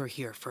keep her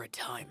here for a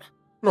time.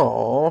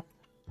 Aww.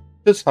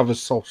 Does have a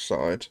soft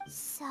side.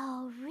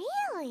 So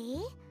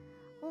really,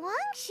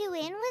 Wang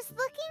Shuin was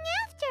looking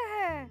after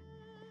her.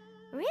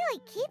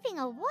 Really keeping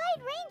a wide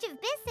range of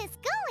business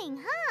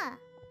going, huh?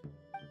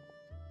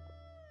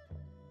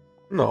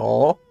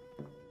 Aww.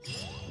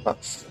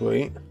 That's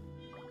sweet.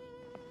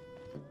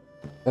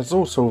 There's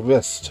also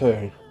this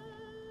too.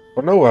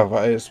 I know where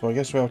that is, but I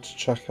guess we have to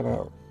check it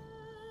out.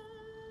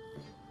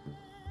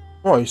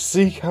 Right,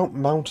 seek out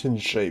Mountain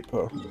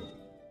Shaper.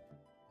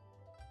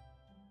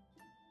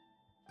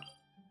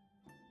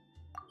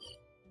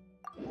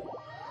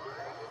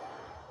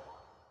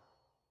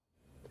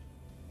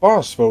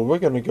 First of all, we're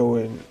gonna go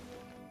in.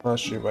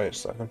 Actually, wait a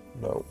second.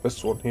 No,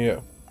 this one here.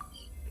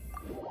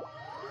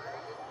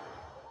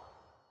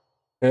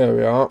 Here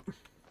we are.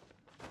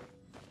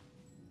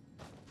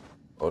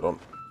 Hold on.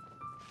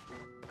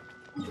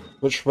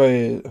 Which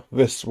way?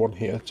 This one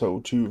here,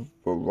 to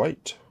the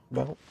right.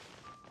 Now,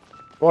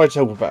 right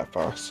over there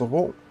first of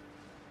all.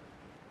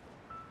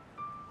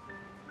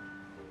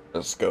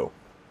 Let's go.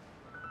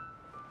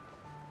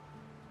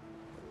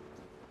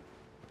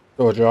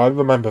 Georgia, I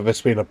remember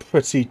this being a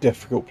pretty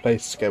difficult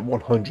place to get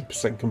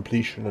 100%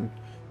 completion in.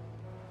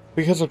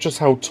 Because of just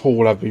how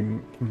tall every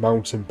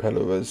mountain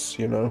pillar is,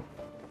 you know.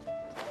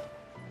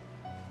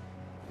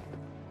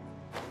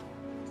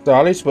 So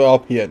at least we're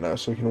up here now,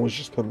 so we can always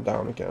just come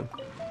down again.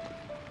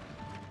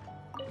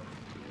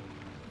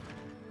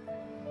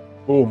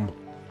 Boom.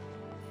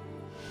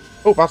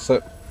 Oh, that's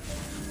it.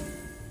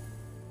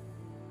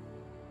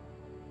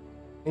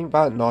 Ain't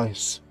that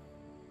nice?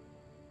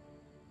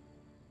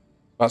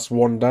 That's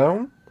one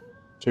down.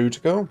 2 to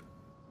go.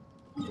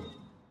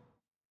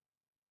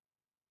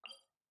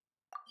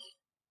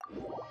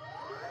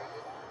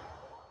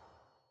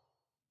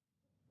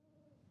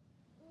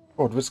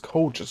 God, this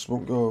cold just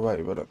won't go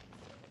away, will it?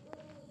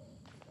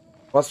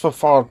 That's the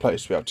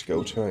fireplace we have to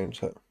go to,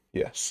 ain't it?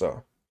 Yes,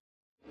 sir.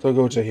 So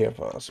go to here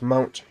first.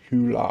 Mount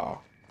Hula.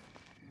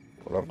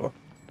 Whatever.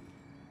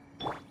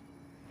 I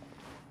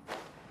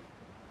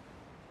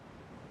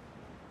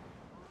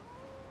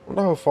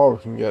wonder how far we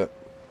can get.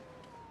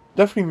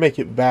 Definitely make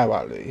it there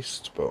at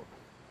least, but...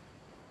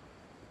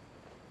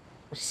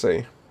 Let's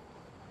see.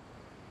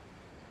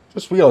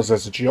 Just realised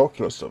there's a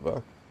Geoculus up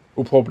there.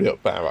 Well, probably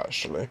up there,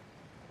 actually.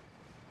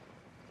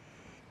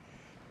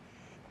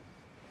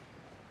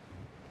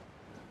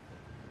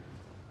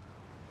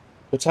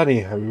 But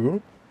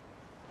anywho...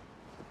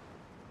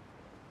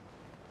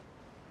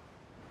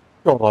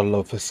 God, I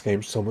love this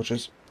game so much.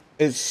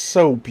 It's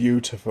so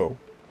beautiful.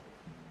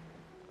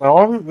 Now,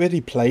 I haven't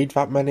really played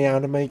that many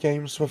anime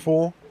games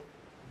before.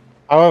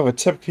 However,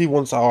 typically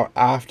ones that are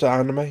after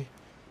anime,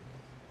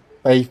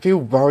 they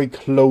feel very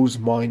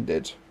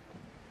close-minded.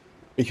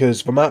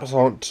 Because the maps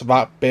aren't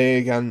that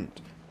big and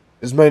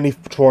it's mainly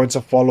trying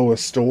to follow a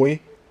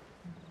story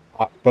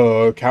that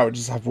the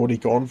characters have already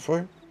gone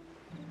through.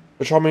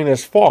 Which, I mean,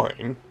 is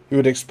fine. You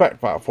would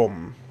expect that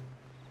from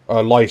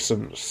a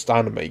licensed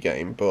anime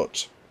game,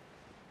 but...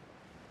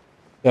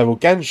 Yeah, well,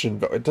 Genshin,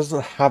 but it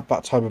doesn't have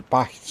that type of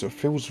backing, so it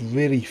feels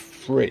really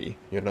free,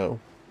 you know?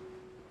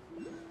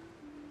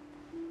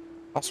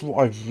 That's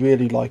what I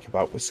really like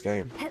about this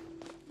game.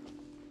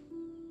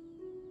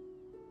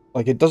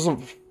 Like, it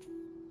doesn't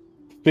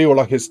feel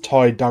like it's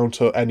tied down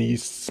to any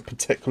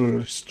particular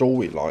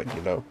storyline,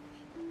 you know?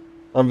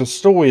 And the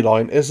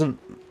storyline isn't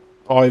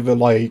either,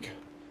 like,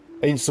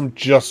 ain't some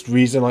just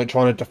reason, like,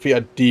 trying to defeat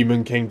a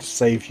demon king to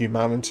save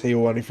humanity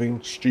or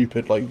anything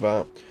stupid like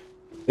that.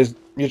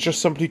 You're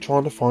just simply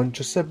trying to find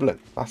your sibling.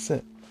 That's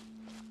it.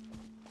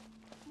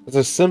 It's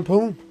a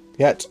simple,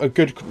 yet a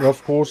good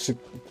enough course to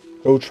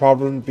go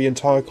traveling the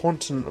entire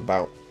continent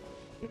about.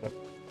 You know?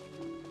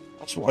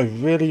 That's what I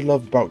really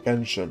love about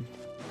Genshin.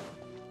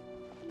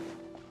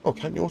 Oh,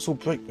 can you also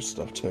break this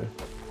stuff too?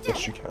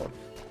 Yes, you can.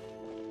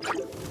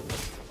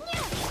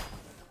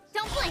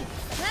 Don't blink.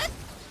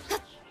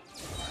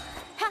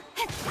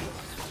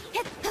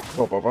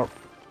 What about that?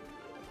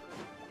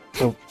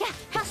 So,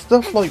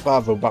 stuff like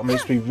that though, that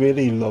makes me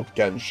really love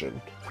Genshin,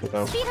 you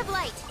know? Speed of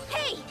light.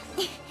 Hey.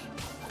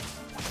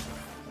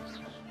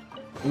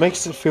 It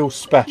makes it feel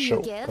special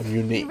You give, and you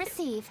unique.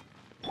 receive.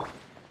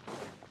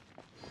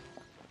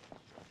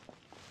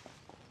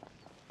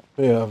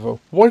 Yeah, though.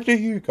 Why do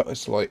you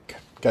guys like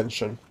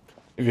Genshin?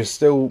 If you're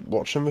still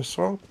watching this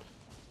one,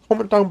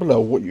 comment down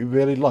below what you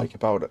really like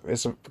about it.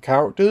 Is it the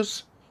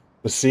characters?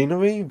 The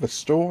scenery? The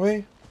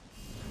story?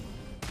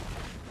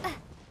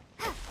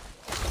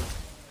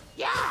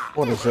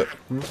 What is it?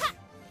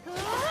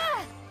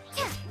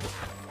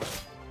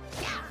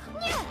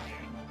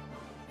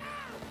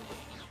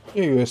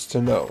 Curious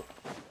to know.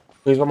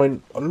 Because, I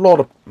mean,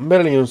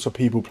 millions of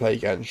people play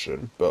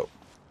Genshin, but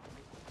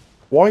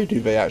why do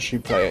they actually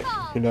play it,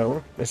 you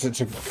know? Is it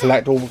to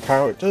collect all the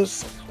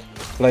characters?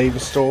 Play the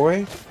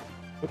story?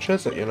 Which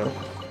is it, you know?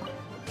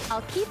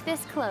 I'll keep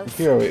this close. I'm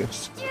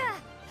curious.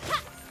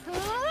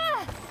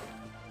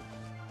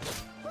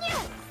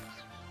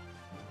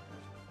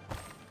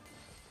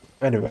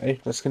 Anyway,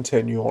 let's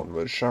continue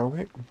onwards, shall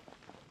we?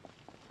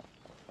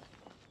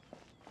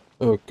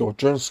 Oh god,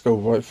 just go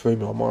right through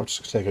me. I might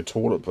just take a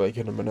toilet break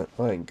in a minute.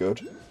 That ain't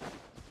good.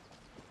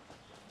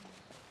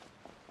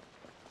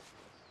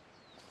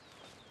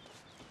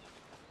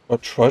 A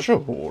treasure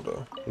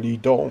hoarder?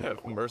 Lead on.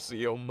 Have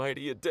mercy, O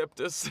mighty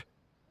Adeptus.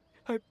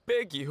 I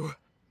beg you.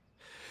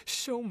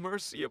 Show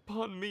mercy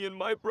upon me and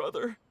my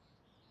brother.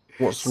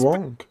 What's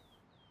wrong?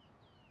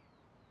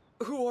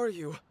 Who are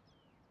you?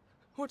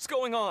 What's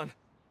going on?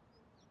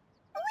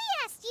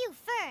 We asked you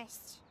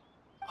first.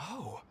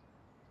 Oh.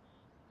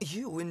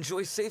 You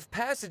enjoy safe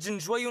passage in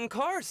Joyun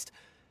Karst.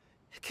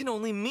 It can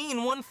only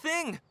mean one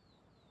thing.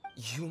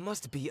 You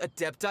must be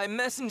Adepti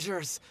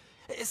messengers,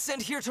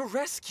 sent here to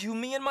rescue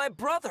me and my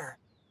brother.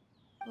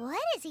 What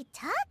is he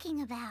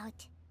talking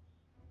about?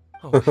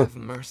 Oh, have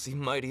mercy,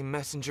 mighty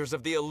messengers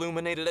of the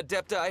illuminated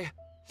Adepti.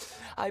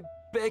 I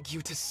beg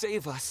you to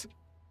save us.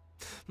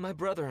 My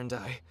brother and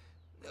I,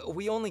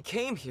 we only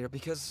came here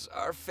because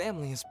our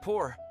family is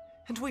poor,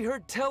 and we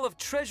heard tell of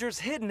treasures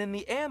hidden in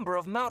the amber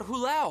of Mount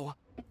Hulao.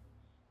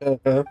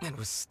 It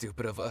was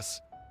stupid of us.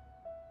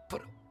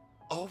 But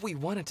all we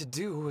wanted to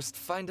do was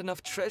find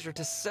enough treasure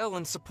to sell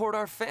and support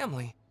our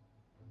family.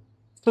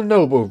 It's a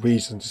noble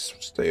reason to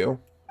steal,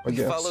 I guess.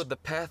 We followed the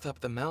path up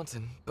the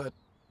mountain, but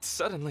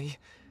suddenly,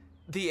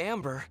 the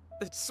amber,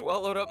 it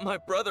swallowed up my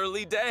brother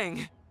Li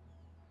Dang.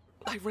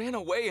 I ran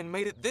away and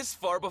made it this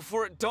far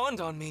before it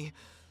dawned on me.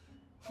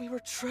 We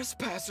were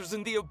trespassers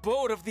in the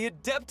abode of the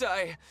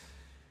Adepti,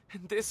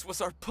 and this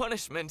was our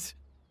punishment.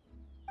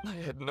 I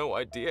had no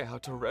idea how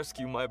to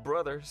rescue my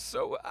brother,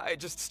 so I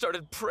just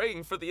started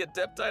praying for the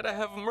Adepti to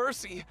have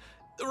mercy,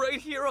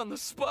 right here on the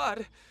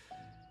spot.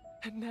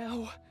 And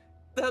now,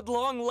 at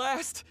long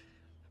last,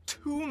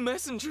 2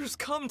 messengers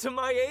come to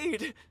my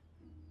aid.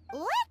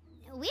 What?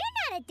 We're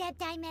not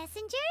Adepti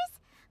messengers.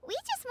 We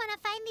just want to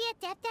find the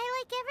Adepti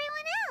like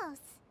everyone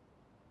else.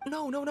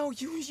 No,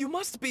 you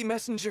must be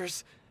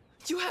messengers.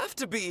 You have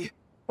to be.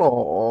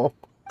 Aww.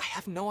 I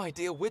have no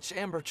idea which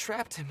Amber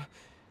trapped him.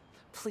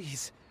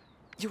 Please,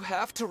 you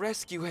have to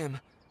rescue him.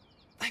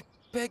 I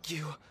beg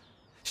you,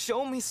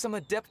 show me some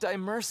Adepti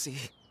mercy.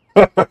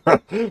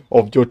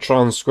 Of your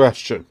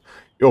transgression,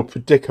 your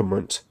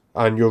predicament,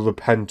 and your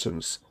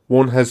repentance,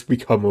 one has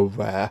become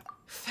aware.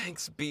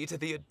 Thanks be to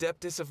the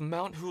Adeptus of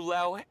Mount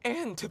Hulao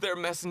and to their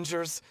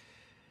messengers.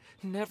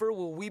 Never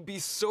will we be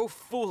so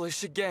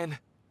foolish again.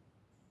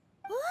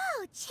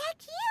 Whoa, check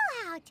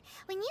you out!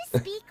 When you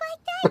speak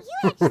like that, you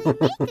actually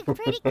make a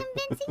pretty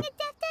convincing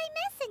Adepti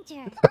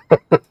messenger.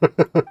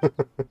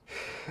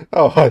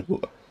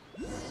 Oh,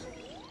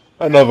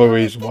 another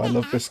reason why I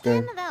love this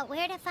game. About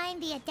where to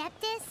find the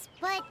Adeptus,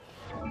 but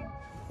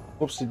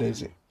Whoopsie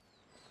daisy.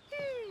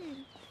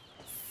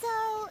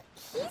 So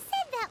he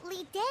said that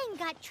Li Dang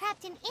got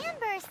trapped in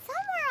amber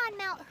somewhere on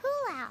Mount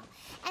Hulao,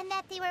 and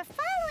that they were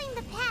following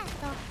the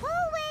path the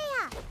whole way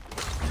up.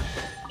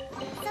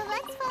 So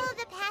let's follow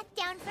the path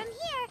down from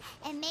here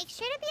and make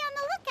sure to be on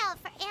the lookout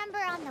for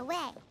Amber on the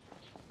way.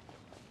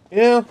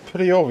 Yeah,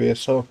 pretty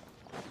obvious, huh?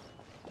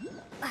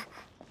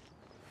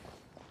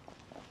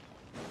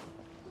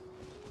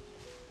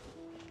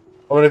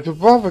 I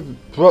mean,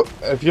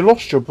 if you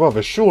lost your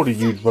brother, surely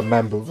you'd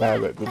remember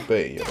where it would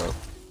be, you know?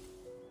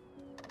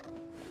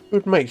 It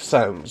would make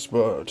sense,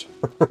 but...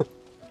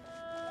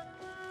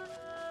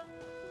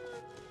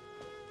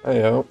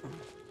 Hey-yo.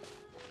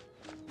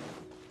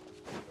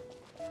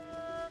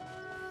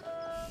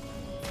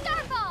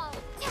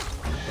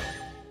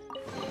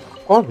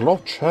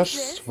 Unlock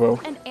chests, well.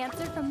 An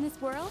answer from this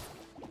world?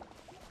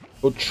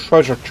 Good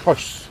treasure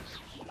chest.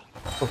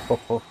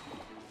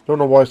 Don't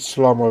know why I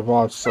slam my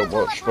words so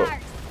much, but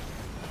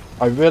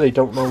I really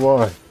don't know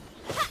why.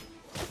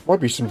 Might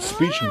be some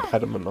speech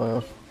impediment I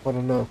have. I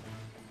don't know.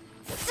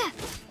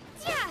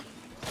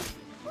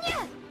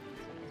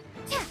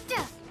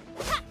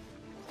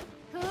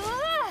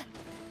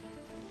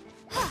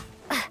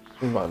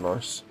 Isn't that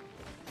nice?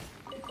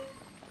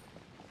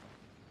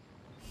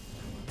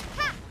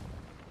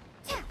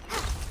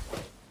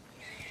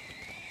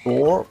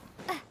 Four.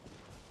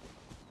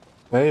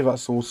 Hey,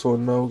 that's also a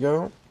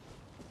no-go.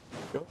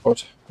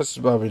 God, this is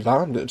where we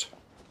landed.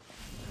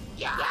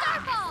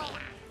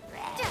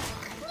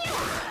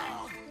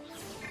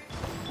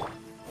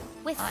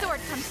 With sword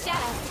comes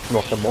shadow.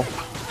 Knock him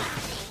off.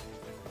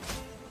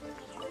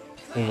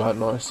 Isn't that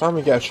nice? Time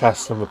we get a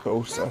chest in the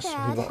process.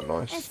 Isn't that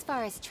nice? As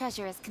far as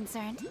treasure is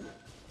concerned.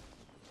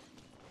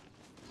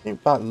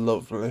 Ain't that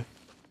lovely?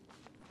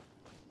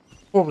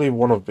 Probably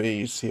one of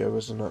these here,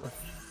 isn't it?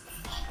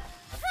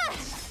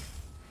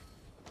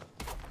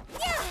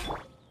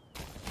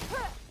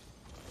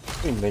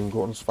 I think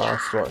Ningguang's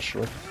faster,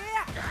 actually.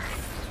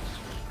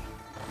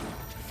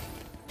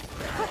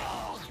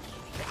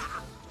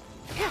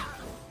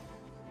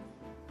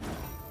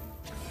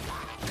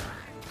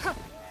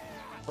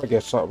 I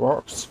guess that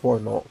works. Why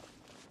not?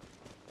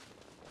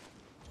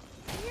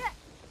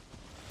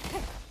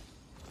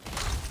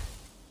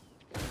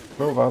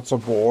 No, that's a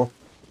boar.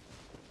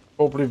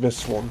 Probably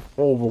this one.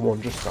 Or the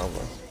one just down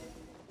there.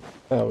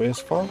 There he is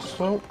fast,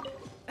 well.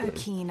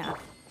 Akina.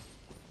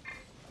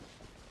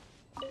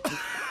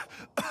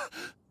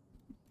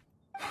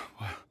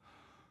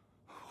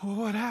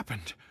 What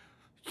happened?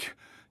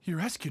 You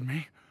rescued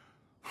me.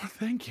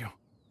 Thank you.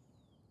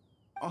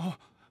 Oh,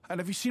 and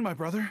have you seen my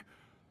brother?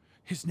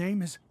 His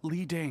name is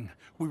Li Ding.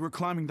 We were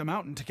climbing the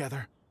mountain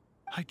together.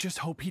 I just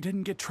hope he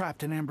didn't get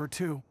trapped in Amber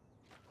too.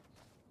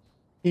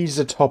 He's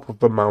the top of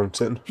the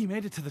mountain. He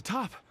made it to the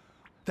top.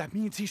 That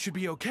means he should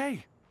be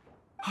okay.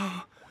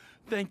 Oh,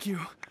 thank you.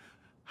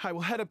 I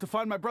will head up to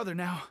find my brother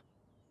now.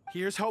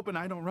 Here's hoping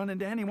I don't run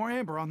into any more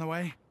Amber on the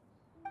way.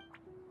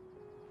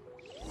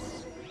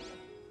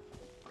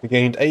 We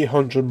gained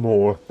 800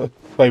 more.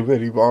 They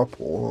really are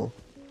poor.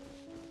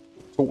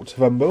 Talk to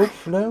them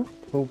both now.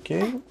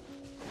 Okay.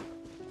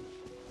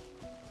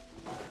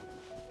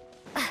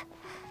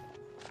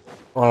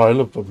 Oh, I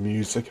love the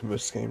music in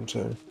this game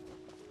too.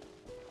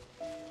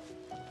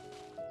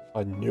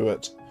 I knew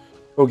it.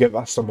 We'll get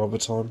that some other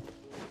time.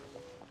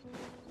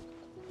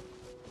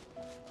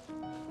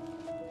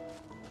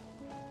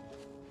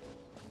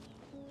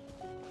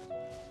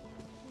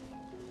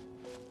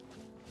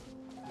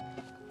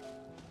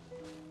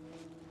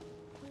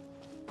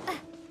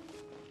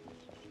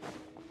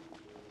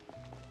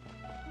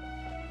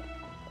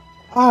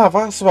 Ah,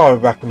 that's why I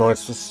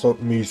recognise this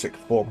music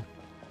from.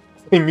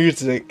 The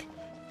music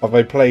that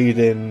they played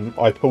in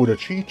I Pulled a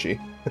Chi-Chi.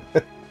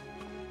 I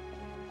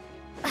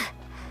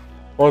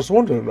was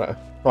wondering that.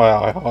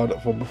 I heard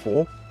it from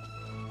before.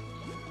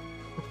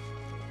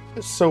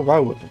 It's so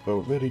relevant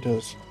though, it really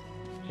does.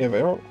 Here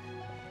they are.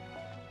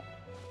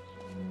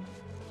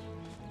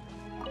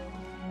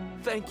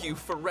 Thank you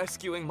for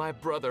rescuing my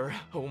brother,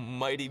 O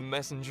mighty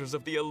messengers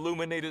of the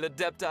illuminated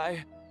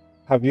Adepti.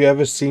 Have you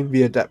ever seen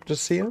the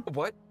Adeptus here?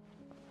 What?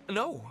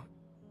 No.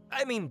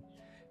 I mean,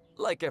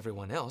 like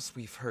everyone else,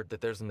 we've heard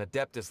that there's an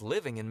Adeptus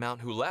living in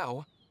Mount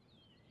Hulao.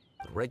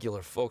 But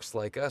regular folks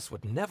like us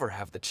would never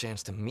have the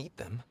chance to meet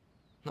them.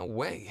 No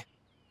way.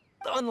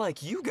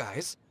 Unlike you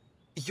guys,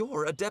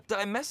 you're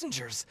Adepti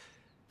messengers,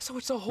 so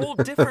it's a whole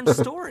different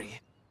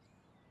story.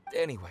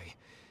 Anyway,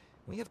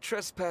 we have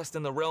trespassed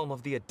in the realm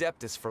of the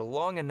Adeptus for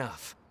long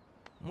enough.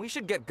 We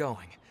should get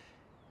going.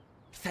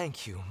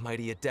 Thank you,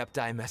 mighty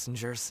Adepti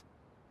messengers.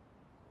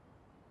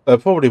 They're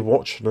probably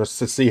watching us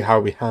to see how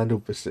we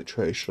handle the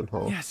situation,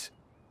 huh? Yes.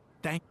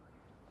 Thank.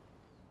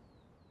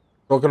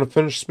 Not gonna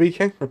finish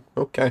speaking?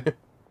 Okay.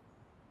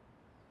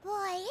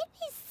 Boy, it'd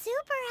be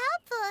super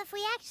helpful if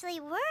we actually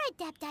were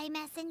Adepti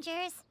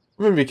messengers.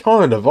 I mean, we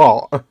kind of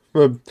are.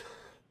 We're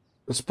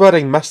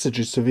spreading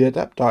messages to the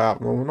Adepti at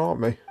the moment,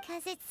 aren't we?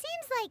 Cause it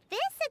seems like this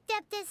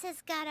Adeptus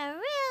has got a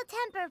real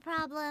temper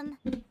problem.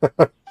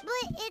 But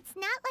it's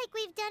not like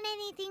we've done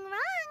anything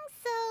wrong,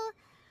 so...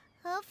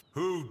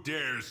 Who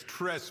dares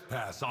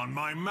trespass on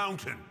my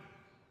mountain?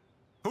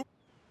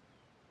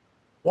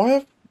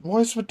 Why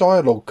is the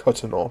dialogue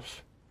cutting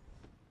off?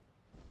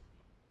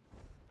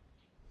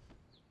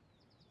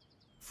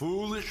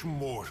 Foolish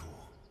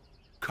mortal,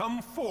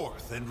 come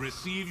forth and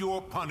receive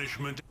your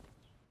punishment.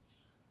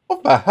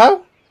 What the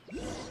hell?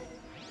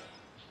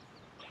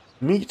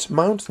 Meet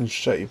Mountain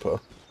Shaper.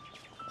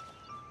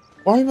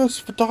 Why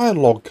was the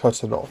dialogue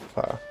cutting off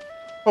there?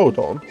 Hold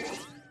on.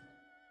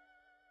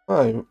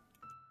 I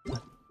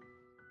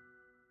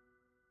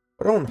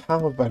don't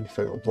have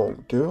anything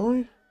wrong, do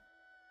I?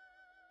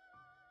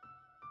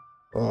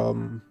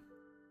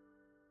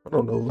 I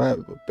don't know where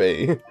it would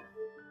be.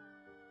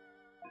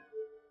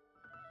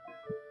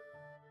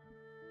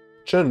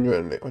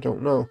 Genuinely, I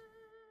don't know.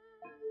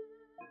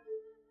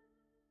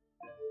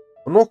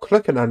 I'm not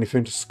clicking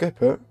anything to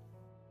skip it.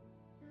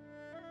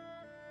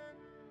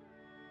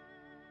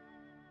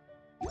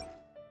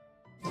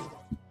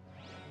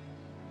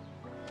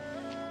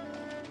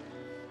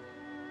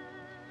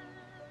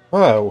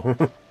 Oh.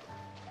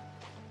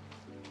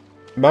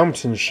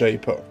 Mountain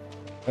Shaper.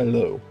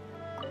 Hello.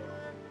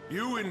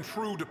 You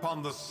intrude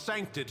upon the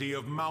sanctity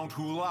of Mount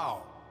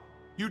Hulao.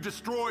 You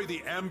destroy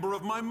the amber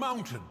of my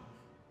mountain.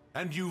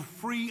 And you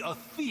free a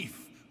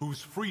thief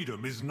whose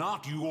freedom is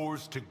not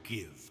yours to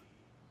give.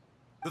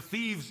 The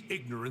thief's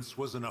ignorance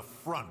was an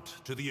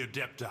affront to the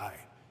Adepti,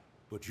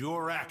 but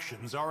your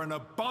actions are an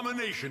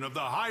abomination of the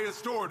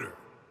highest order.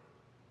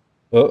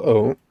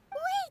 Uh-oh.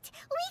 Wait!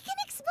 We can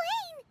explain!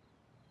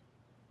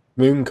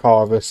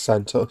 Mooncarver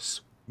sent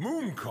us.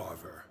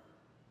 Mooncarver?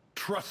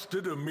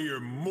 Trusted a mere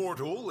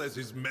mortal as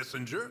his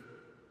messenger?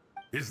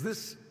 Is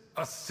this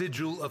a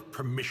sigil of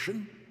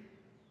permission?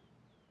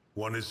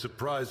 One is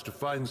surprised to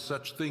find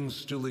such things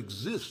still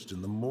exist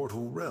in the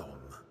mortal realm.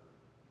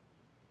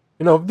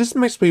 You know, this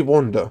makes me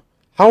wonder,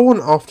 how on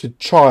earth did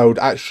Child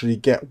actually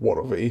get one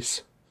of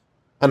these?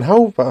 And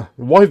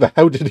why the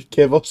hell did he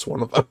give us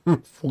one of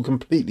them for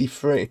completely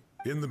free?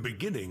 In the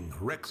beginning,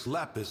 Rex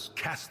Lapis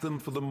cast them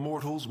for the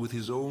mortals with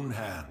his own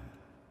hand.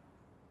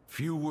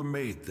 Few were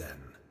made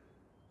then,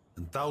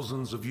 and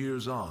thousands of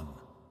years on,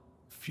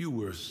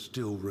 fewer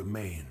still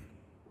remain.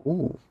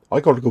 Ooh, I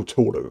gotta go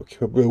toilet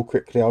real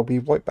quickly, I'll be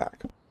right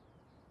back.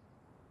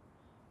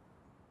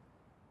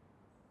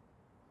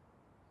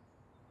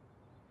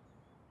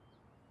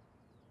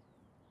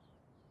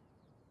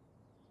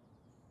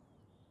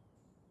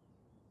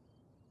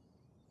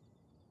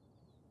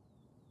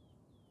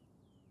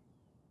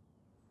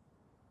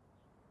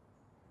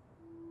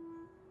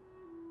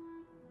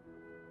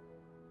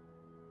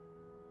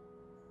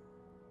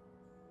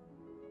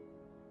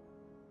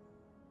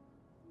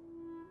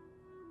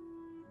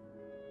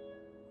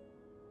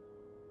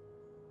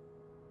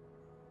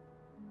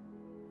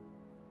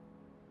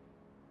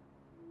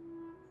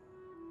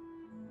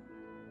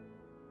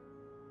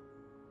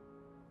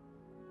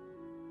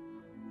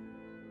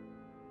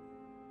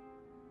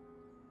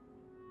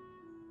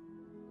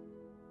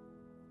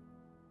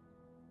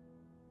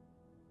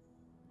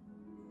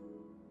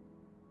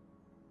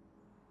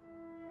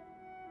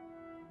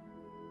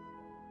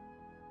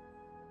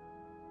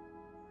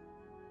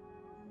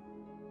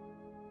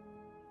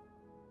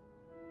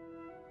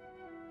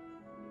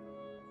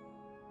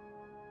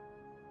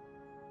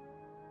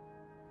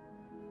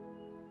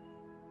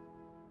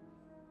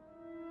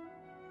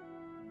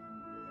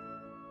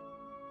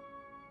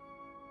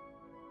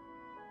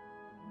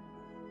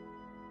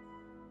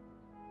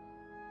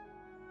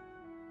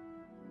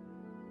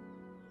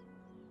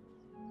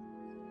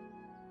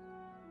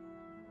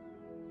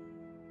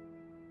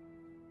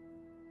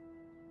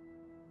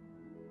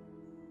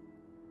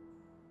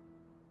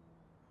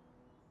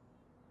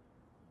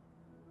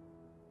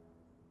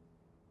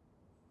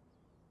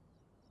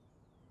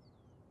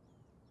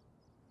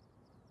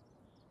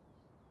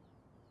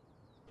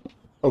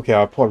 Okay,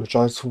 I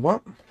apologise for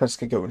that. Let's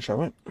get going, shall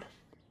we?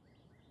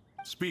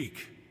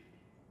 Speak.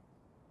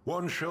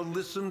 One shall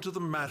listen to the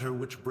matter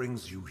which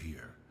brings you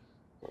here.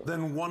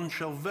 Then one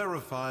shall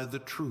verify the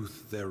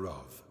truth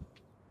thereof.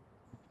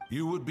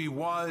 You would be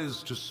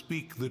wise to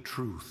speak the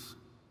truth.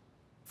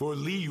 For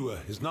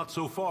Liyue is not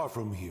so far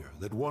from here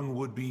that one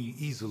would be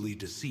easily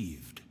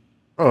deceived.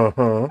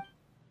 Uh-huh.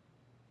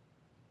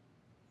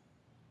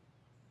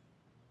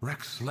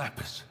 Rex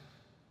Lapis.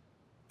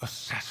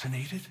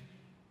 Assassinated?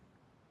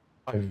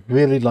 I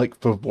really like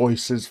the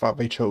voices that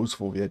they chose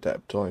for the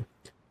Adepti.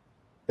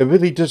 It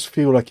really does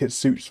feel like it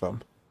suits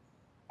them.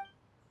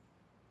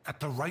 At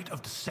the rite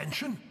of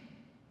dissension?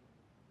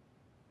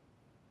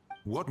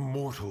 What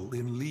mortal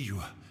in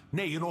Liyue,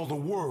 nay in all the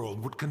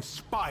world, would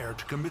conspire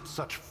to commit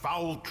such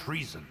foul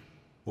treason?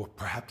 Or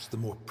perhaps the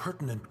more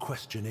pertinent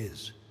question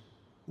is,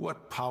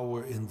 what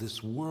power in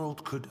this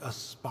world could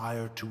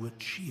aspire to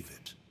achieve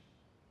it?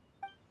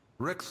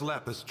 Rex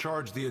Lapis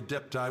charged the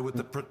Adepti with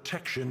the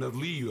protection of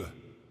Liyue,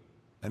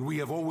 and we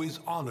have always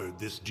honored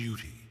this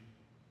duty.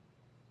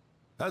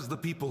 As the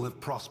people have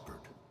prospered,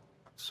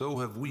 so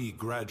have we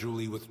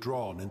gradually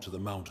withdrawn into the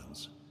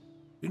mountains.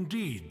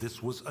 Indeed,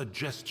 this was a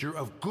gesture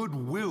of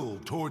goodwill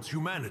towards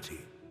humanity.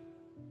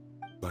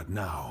 But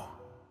now,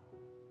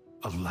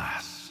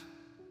 alas,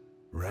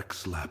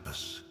 Rex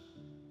Lapis,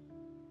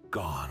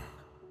 gone.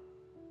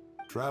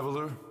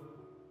 Traveler,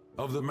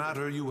 of the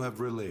matter you have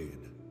relayed,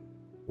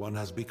 one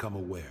has become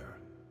aware.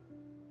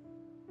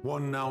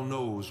 One now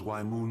knows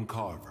why Moon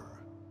Carver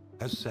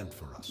has sent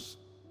for us.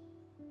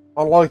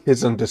 I like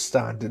his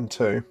understanding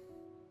too.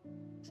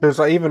 Because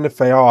like, even if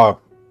they are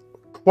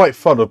quite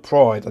full of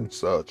pride and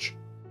such,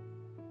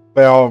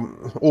 they are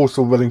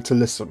also willing to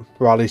listen,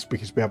 or at least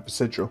because we have the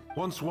sigil.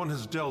 Once one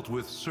has dealt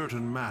with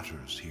certain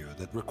matters here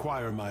that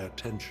require my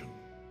attention,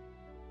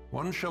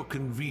 one shall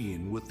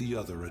convene with the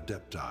other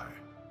Adepti.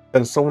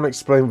 Can someone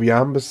explain the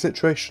Amber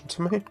situation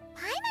to me?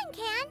 Paimon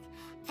can.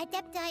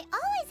 Adepti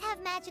always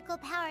have magical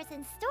powers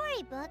in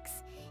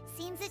storybooks.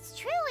 Seems it's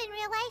true in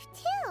real life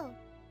too.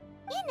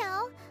 You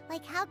know,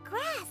 like how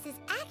grass is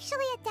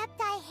actually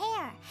Adepti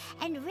hair,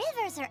 and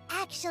rivers are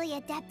actually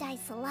Adepti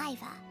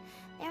saliva.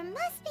 There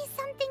must be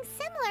something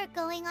similar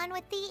going on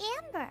with the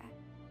amber.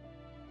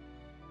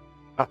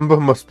 Amber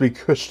must be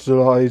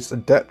crystallized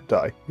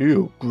Adepti.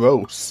 Ew,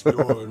 gross.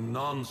 Your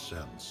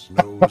nonsense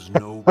knows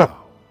no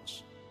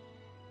bounds.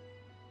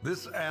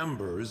 This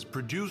amber is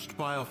produced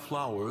by a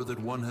flower that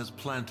one has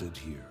planted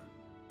here,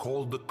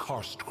 called the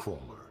karst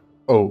crawler.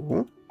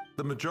 Oh?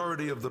 The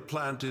majority of the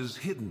plant is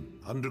hidden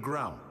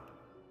underground.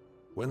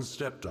 When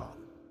stepped on,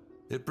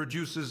 it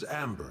produces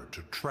amber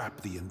to trap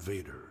the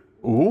invader.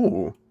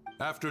 Ooh.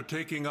 After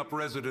taking up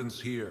residence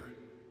here,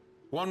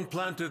 one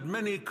planted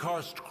many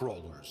karst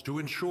crawlers to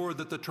ensure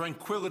that the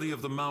tranquility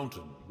of the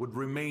mountain would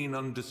remain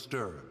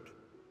undisturbed.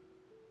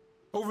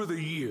 Over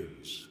the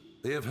years,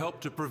 they have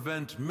helped to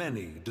prevent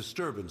many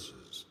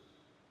disturbances.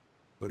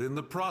 But in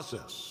the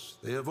process,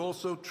 they have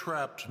also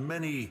trapped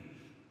many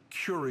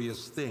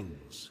curious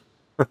things.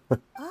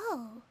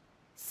 Oh,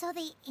 so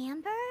the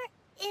amber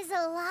is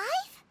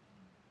alive?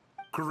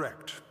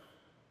 Correct.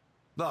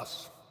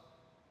 Thus,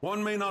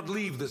 one may not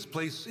leave this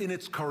place in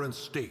its current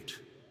state,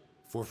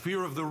 for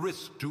fear of the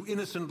risk to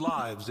innocent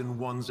lives in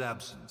one's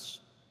absence.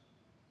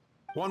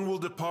 One will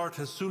depart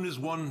as soon as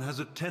one has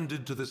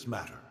attended to this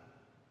matter.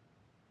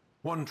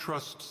 One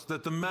trusts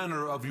that the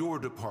manner of your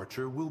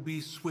departure will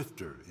be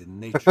swifter in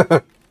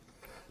nature.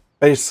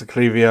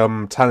 Basically,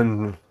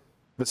 the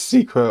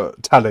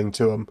secret telling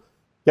to him,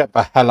 get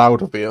the hell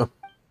out of here.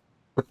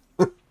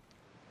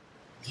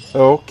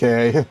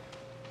 Okay.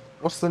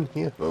 What's in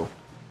here, though?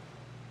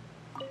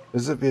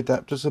 Is it the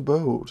Adeptus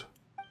abode?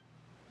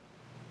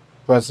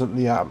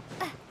 Presently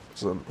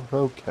absent.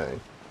 Okay.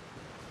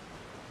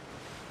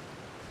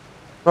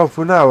 Well,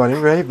 for now,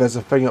 anyway, there's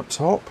a thing up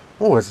top.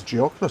 Oh, there's a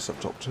Geoculus up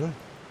top, too.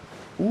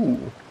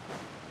 Ooh.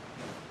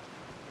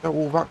 Got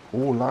all that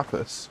cool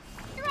lapis.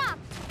 Drop!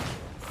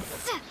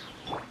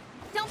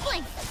 Don't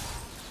blink!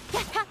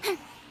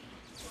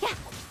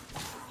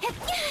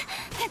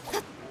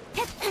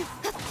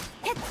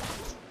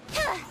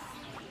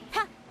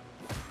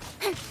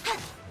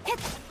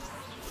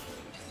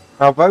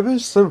 Now, there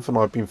is something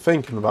I've been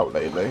thinking about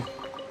lately.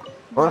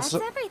 That's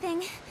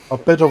everything. A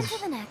bit of On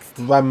to the next.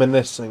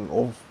 reminiscing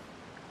of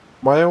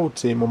my old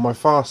team on my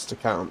Fast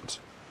account,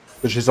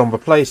 which is on the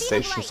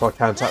PlayStation, so I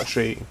can't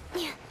actually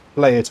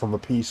play it on the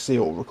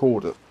PC or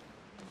record it.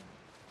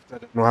 I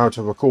don't know how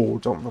to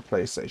record on the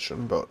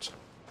PlayStation, but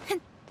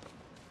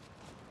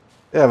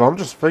yeah, but I'm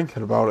just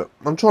thinking about it.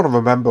 I'm trying to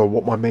remember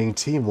what my main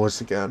team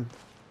was again.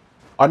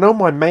 I know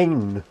my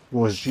main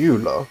was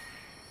Eula.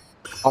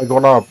 I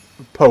got up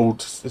pulled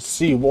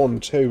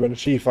C1 too when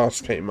she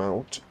first came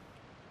out.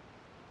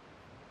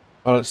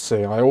 Let's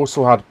see, I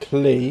also had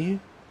Klee.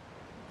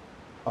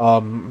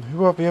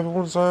 Who are the other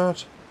ones I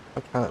had? I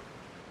can't.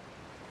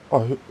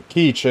 Oh,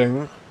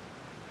 Keeching.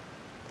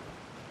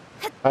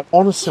 And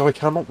honestly, I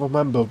cannot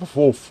remember the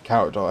fourth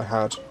character I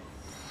had.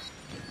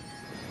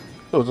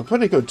 It was a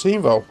pretty good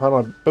team though, and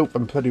I built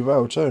them pretty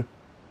well too.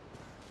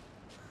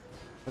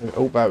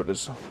 Oh, there it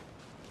is.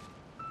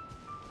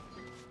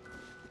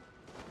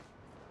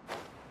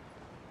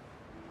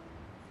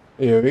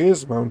 Here he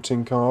is,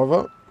 Mountain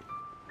Carver.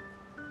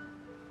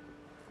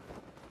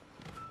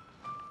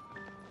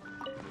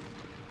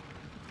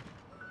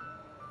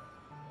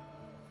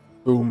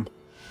 Boom.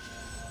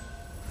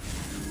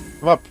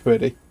 Isn't that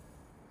pretty?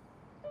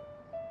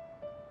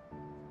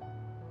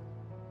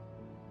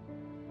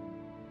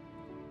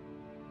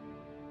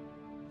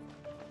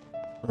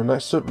 And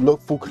next up,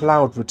 look for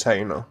Cloud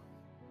Retainer.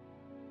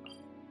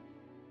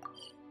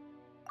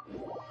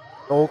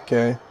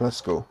 Okay,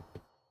 let's go.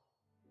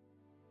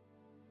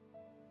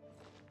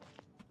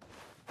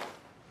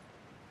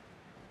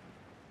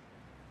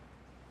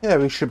 Yeah,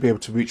 we should be able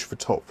to reach the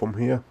top from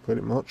here,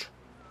 pretty much.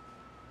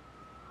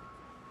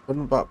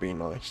 Wouldn't that be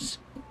nice?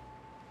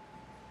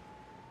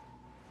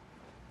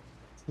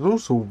 It's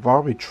also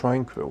very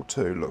tranquil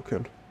too,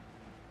 looking.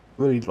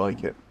 Really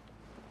like it.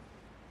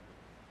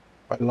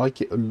 I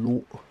like it a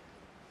lot.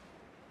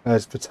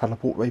 There's the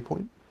teleport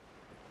waypoint.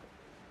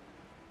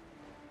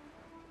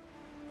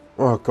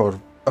 Oh god,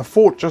 a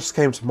thought just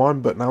came to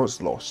mind, but now it's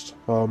lost.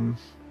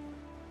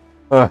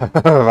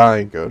 That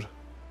ain't good.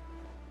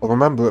 I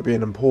remember it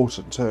being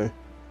important too.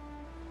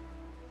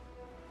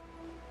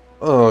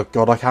 Oh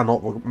god, I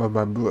cannot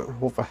remember it.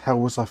 What the hell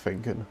was I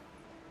thinking?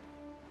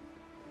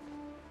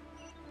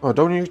 Oh,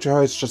 don't you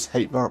guys just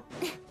hate that?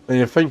 When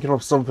you're thinking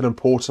of something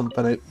important,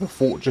 then the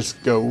thought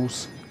just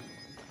goes.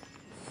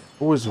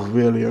 Always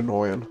really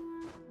annoying.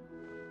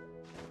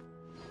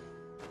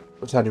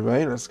 But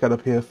anyway, let's get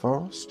up here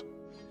fast.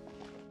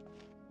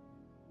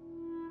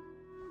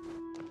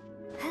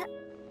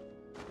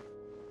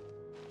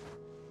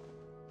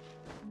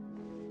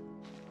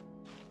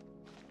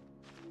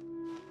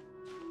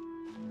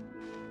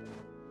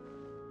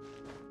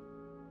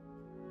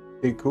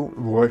 Okay, cool.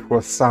 Right for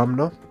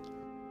Samna.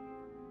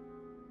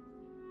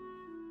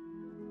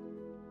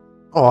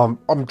 Oh,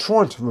 I'm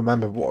trying to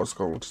remember what I was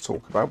going to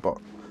talk about, but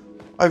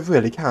I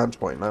really can't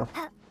right now.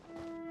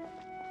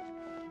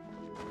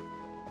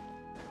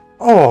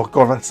 Oh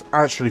god, that's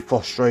actually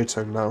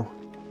frustrating now.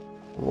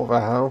 What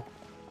the hell?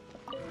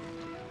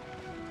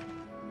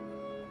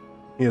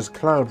 Here's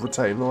Cloud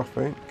Retainer, I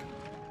think.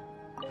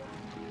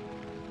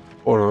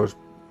 Oh no, it's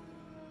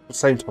the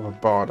same type of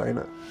bard, ain't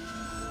it?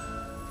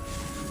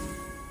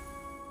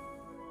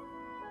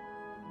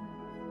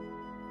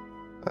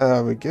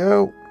 There we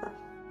go.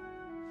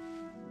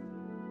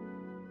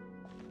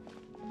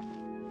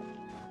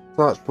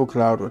 That's for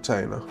Cloud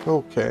Retainer.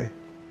 Okay.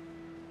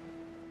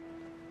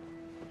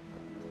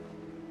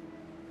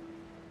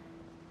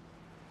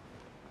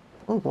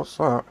 Oh, what's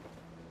that?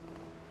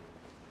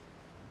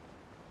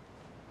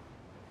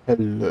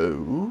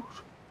 Hello?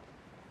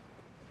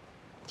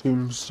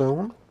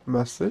 Tombstone?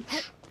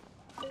 Message?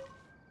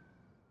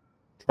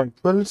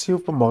 Tranquility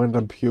of the mind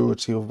and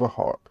purity of the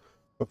heart.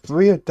 The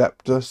three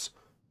Adeptus,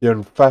 the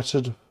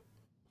unfettered,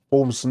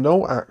 forms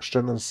no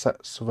action and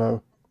sets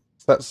no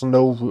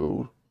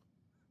rule.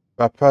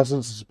 Their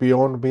presence is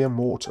beyond mere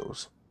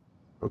mortals.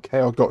 Okay,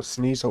 I've got to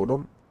sneeze, hold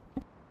on.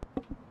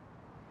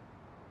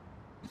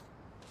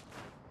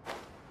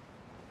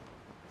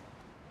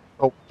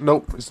 Oh,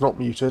 nope, it's not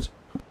muted.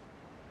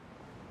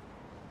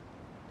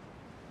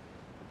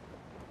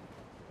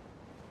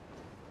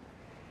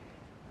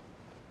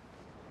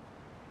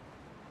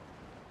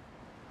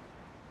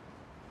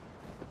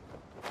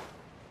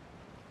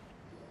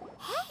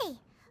 Hey,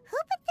 who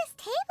put this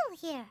table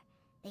here?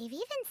 They've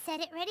even set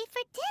it ready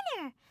for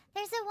dinner.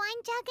 There's a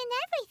wine jug and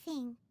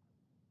everything.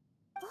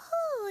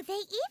 Ooh, they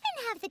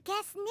even have the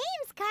guests'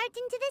 names carved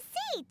into the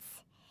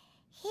seats.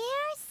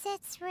 Here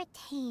sits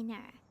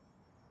Retainer.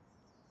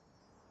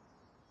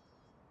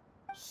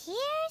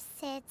 Here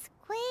sits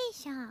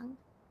Guizhong.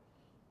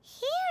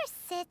 Here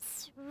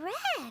sits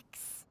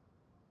Rex.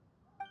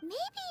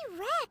 Maybe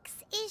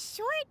Rex is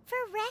short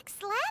for Rex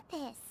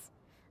Lapis.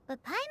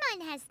 But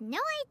Paimon has no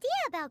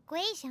idea about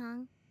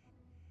Guizhong.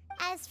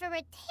 As for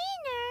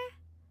Retainer...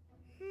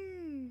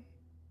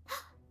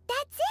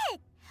 That's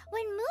it!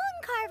 When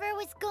Mooncarver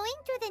was going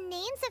through the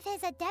names of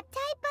his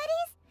Adepti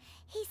buddies,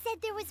 he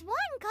said there was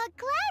one called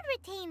Cloud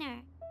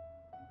Retainer.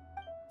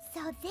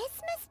 So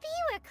this must be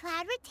where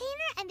Cloud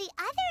Retainer and the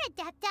other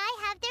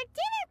Adepti have their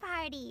dinner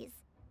parties.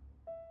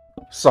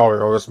 Sorry,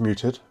 I was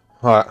muted.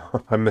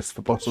 I missed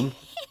the button.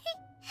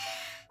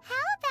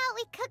 How about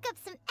we cook up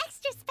some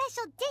extra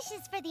special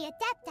dishes for the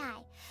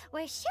Adepti?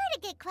 We're sure to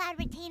get Cloud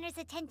Retainer's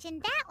attention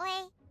that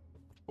way.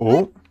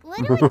 Oh. What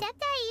do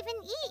Adepti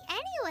even eat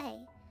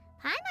anyway?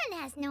 Paimon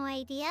has no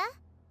idea.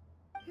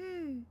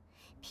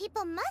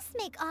 People must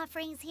make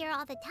offerings here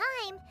all the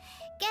time.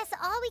 Guess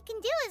all we can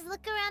do is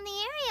look around the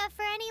area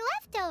for any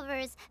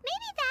leftovers.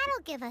 Maybe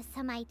that'll give us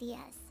some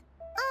ideas.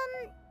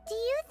 Do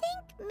you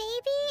think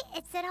maybe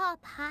it's at all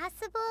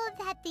possible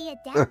that the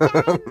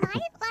Adepti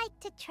might like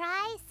to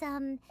try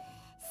some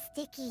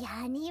sticky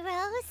honey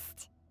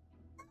roast?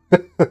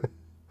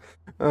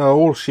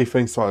 All she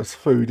thinks about is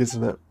food,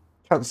 isn't it?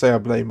 Can't say I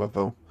blame her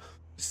though.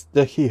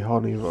 Sticky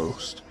honey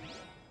roast.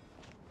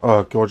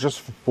 Oh god,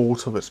 just the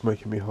thought of it's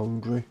making me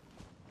hungry.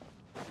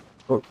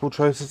 Look for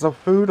traces of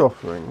food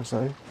offerings,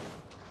 eh?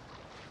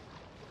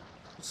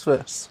 What's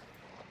this?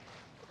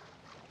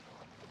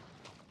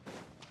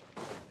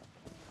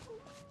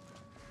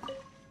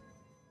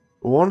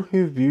 One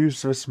who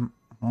views this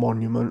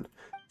monument,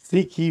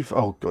 seek ye...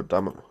 Oh god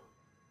damn it.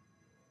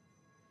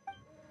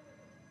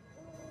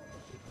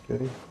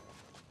 Okay.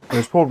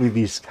 There's probably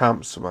these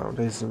camps around,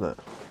 isn't it?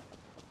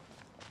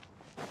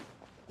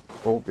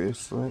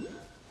 Obviously.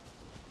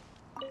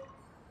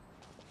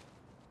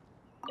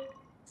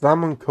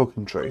 Salmon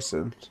cooking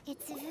traces.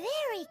 It's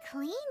very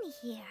clean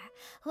here.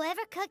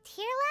 Whoever cooked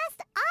here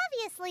last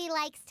obviously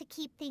likes to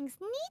keep things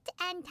neat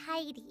and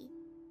tidy.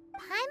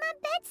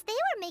 Paimon bets they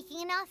were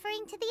making an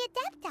offering to the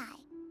Adepti.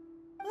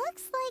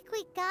 Looks like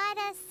we got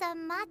us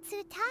some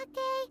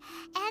matsutake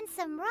and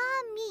some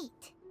raw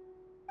meat.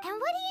 And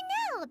what do you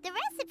know? The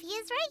recipe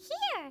is right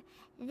here.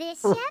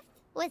 This chef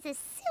was a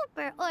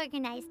super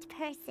organized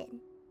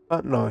person.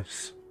 That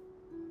nice.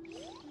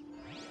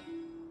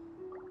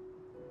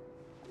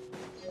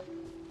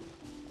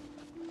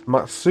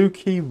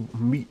 Matsuki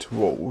meat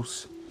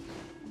rolls.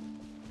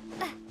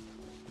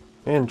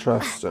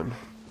 Interesting.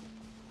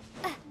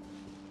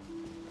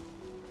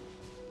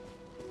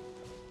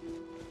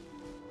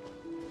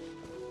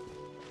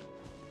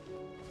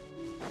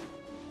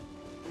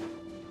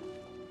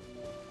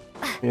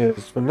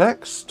 Here's the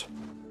next.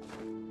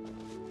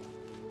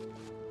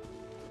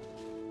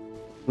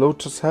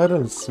 Lotus head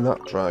and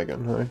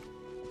snapdragon, hey?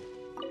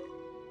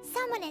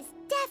 Someone has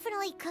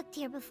definitely cooked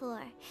here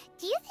before.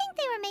 Do you think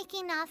they were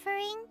making an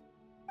offering?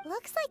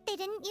 Looks like they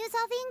didn't use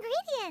all the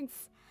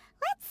ingredients.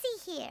 Let's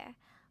see here.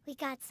 We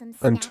got some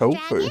And tofu.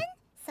 snapdragon,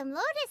 some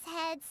lotus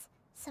heads,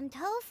 some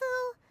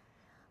tofu.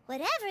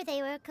 Whatever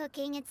they were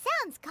cooking, it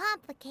sounds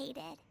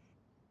complicated.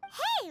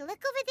 Hey,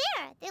 look over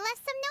there. They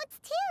left some notes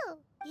too.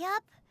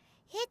 Yup,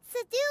 it's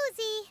a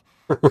doozy.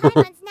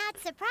 Paimon's not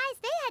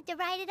surprised they had to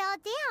write it all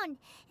down.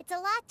 It's a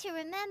lot to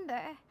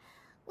remember.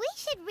 We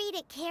should read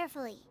it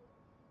carefully.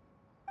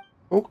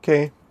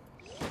 Okay.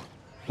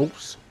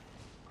 Oops.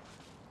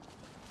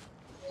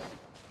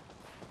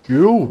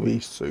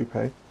 Jewelry soup,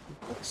 eh?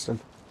 Interesting.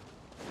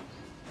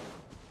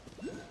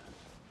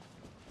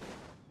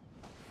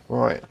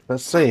 Right,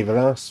 let's see, the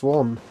last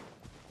one.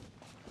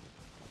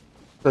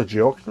 The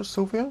geographer,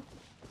 Sylvia?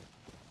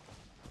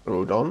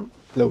 Hold on,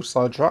 a little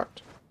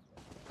sidetracked.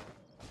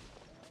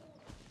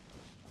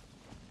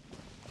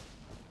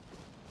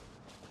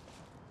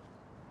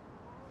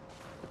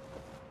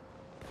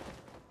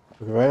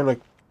 We're in a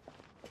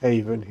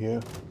cave in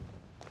here.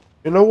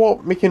 You know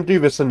what? We can do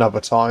this another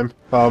time.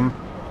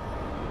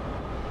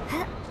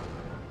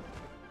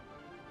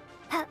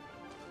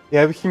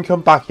 Yeah, we can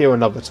come back here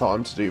another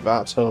time to do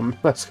that.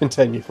 Let's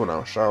continue for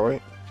now, shall we?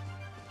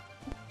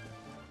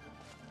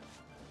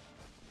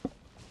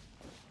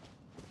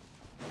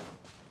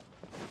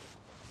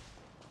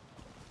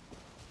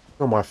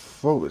 Oh, my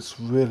throat is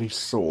really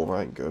sore.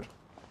 That ain't good.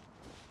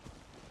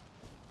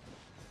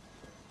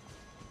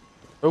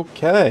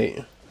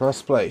 Okay,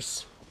 last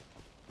place.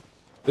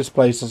 This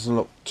place doesn't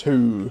look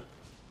too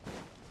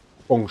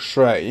feng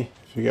shui,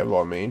 if you get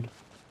what I mean.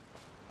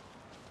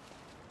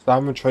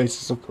 Salmon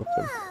traces of cooking.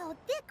 Whoa,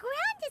 the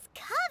ground is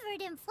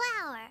covered in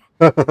flour.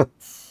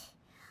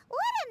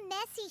 What a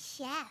messy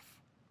chef.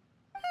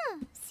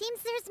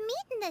 Seems there's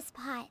meat in this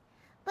pot,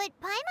 but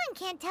Paimon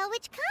can't tell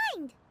which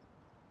kind.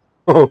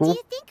 Do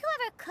you think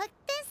whoever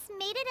cooked this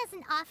made it as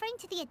an offering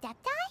to the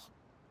Adepti?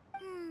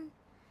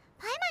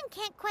 Paimon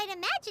can't quite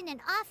imagine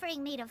an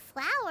offering made of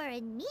flour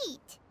and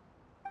meat.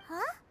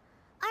 Huh?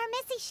 Our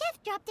messy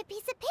chef dropped a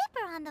piece of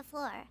paper on the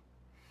floor.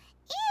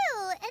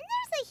 Ew, and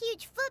there's a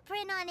huge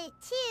footprint on it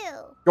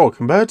too. Oh,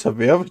 compared to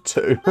the other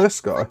two,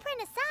 this guy.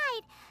 Footprint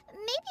aside,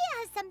 maybe it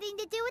has something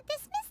to do with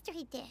this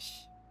mystery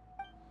dish.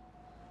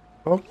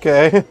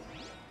 Okay.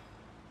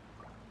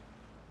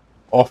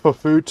 Offer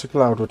food to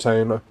Cloud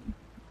Retainer.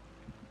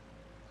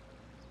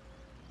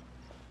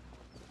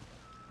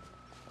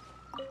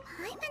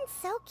 Paimon's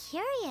so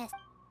curious.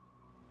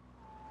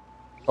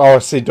 Oh, I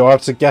see. Do I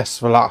have to guess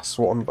the last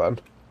one then?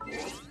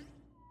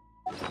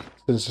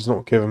 Since it's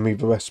not giving me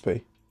the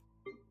recipe.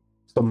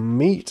 Some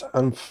meat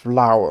and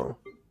flour.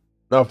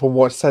 Now, from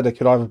what it said, it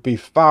could either be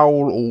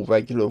fowl or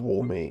regular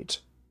raw meat.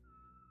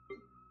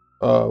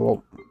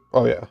 Well,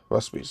 oh yeah,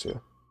 recipes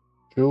here.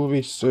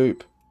 Jewelry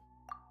soup,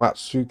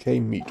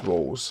 Matsuke meat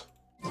rolls.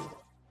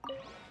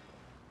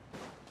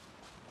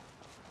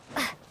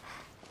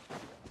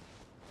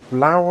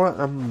 Flour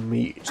and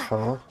meat,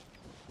 huh?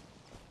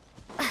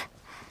 I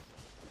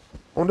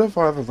wonder if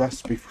I have a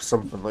recipe for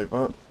something like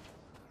that.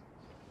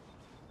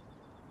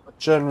 I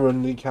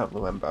genuinely can't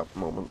remember at the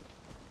moment.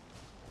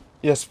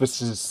 Yes,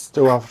 this is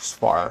still has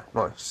fire.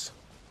 Nice.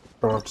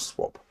 Don't have to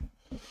swap.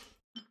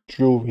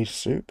 Jewelry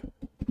soup.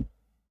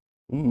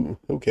 Ooh,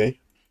 okay.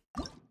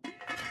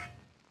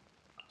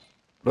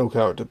 No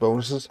character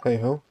bonuses, hey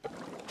ho.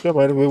 Don't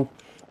mind, we'll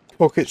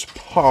cook it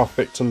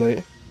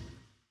perfectly.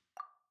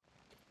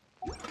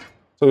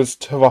 So it's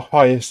to the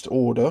highest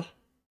order.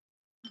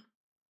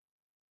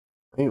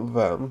 Ain't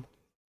them.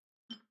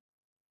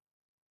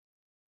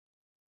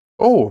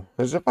 Oh,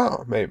 is it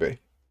that, maybe?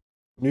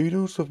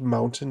 Noodles of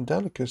mountain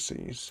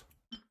delicacies.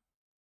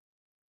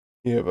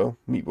 Yeah, well,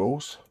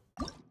 meatballs.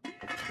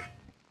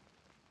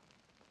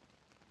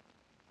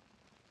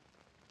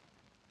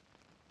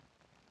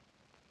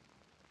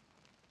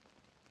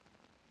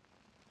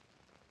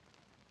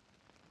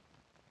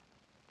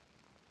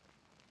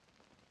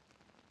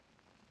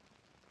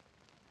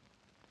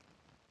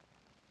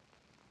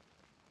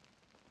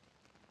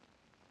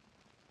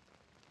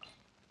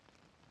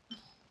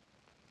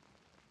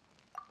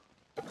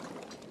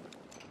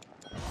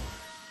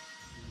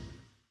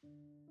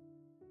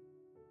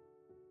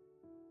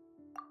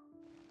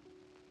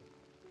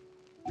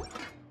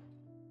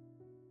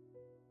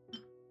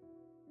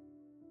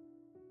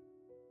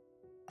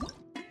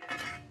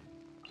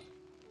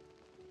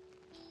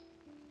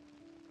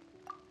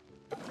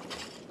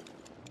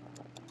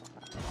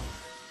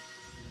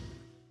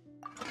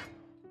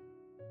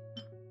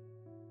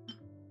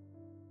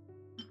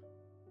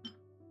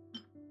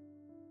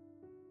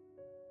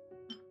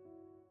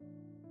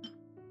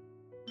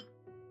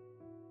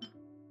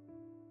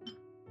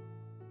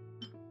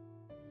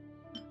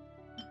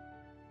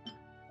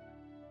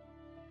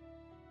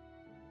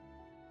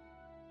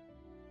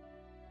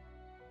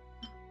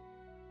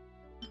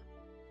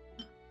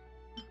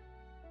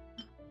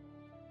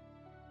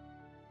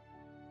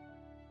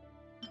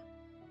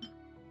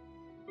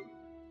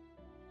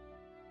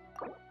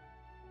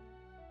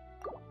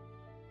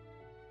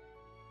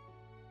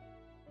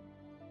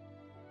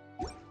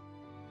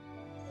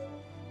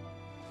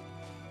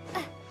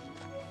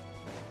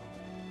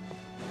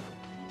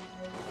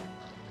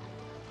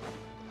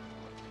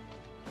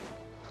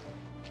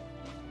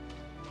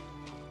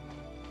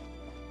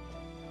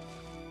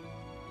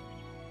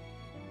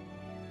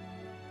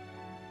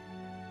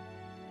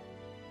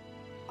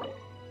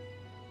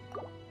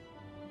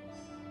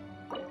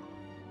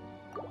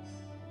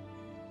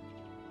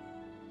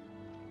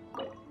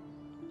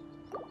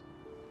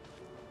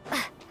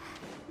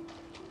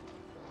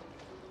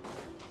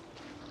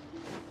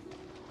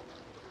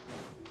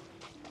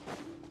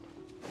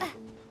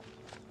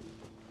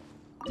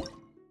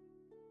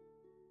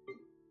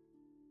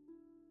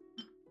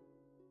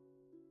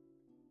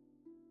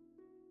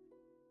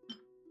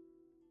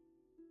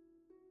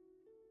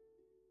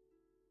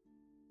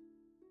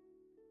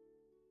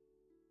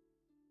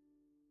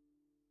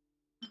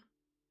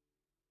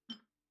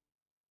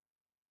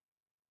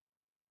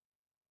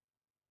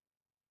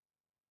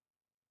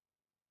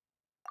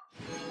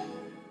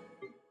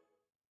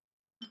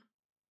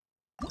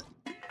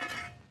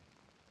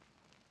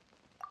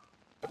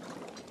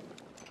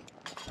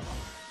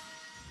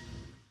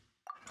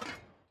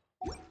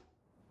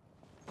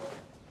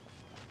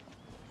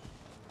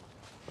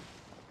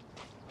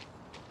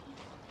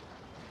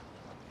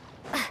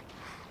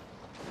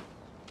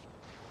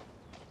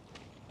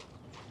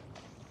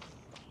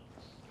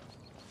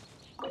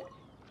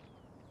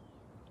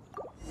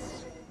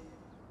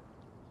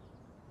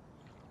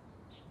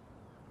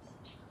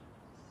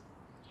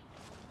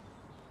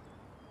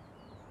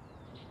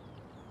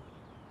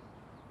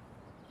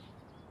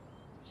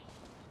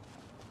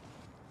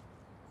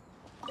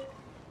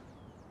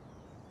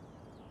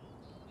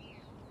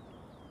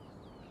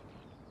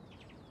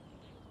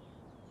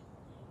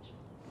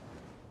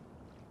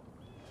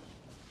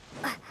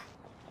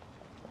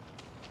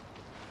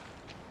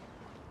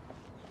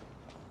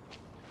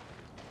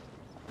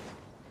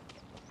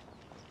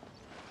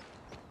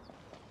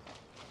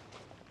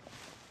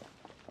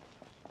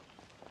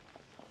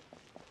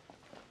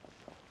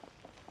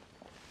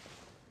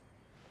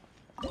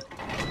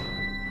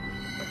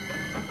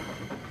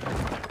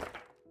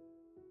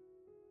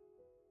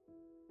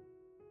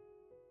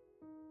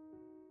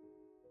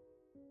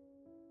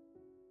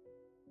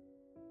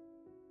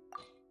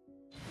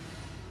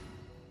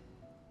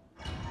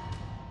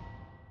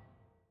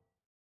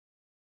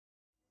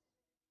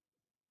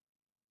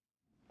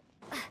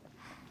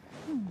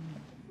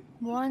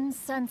 One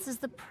senses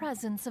the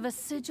presence of a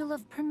sigil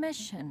of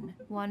permission.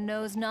 One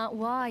knows not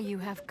why you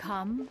have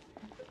come,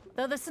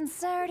 though the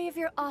sincerity of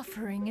your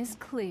offering is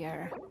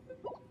clear.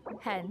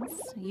 Hence,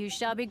 you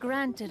shall be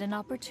granted an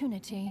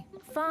opportunity.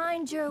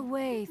 Find your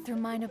way through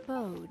mine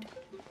abode,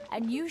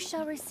 and you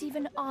shall receive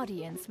an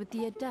audience with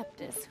the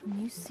Adeptus whom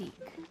you seek.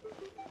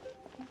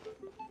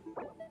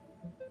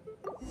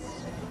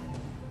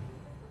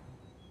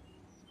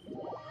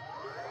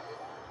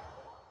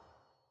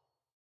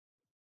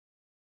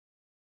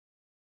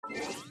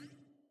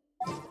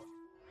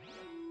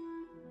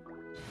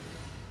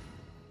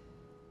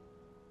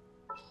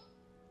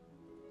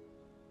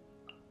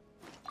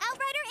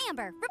 Outrider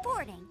Amber,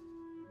 reporting.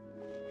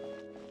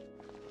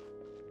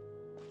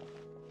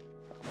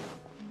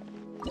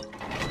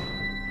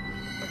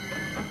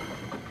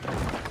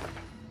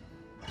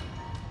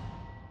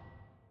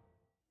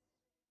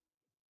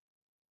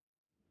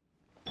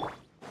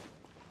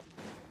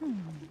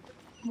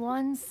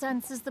 One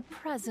senses the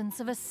presence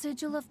of a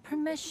sigil of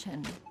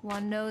permission.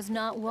 One knows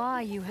not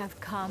why you have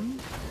come,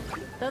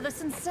 though the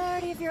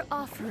sincerity of your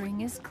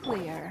offering is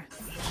clear.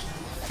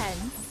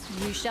 Hence,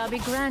 you shall be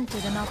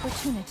granted an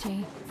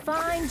opportunity.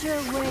 Find your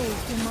way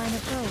through mine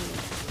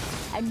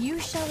abode, and you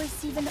shall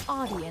receive an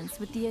audience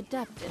with the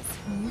Adeptus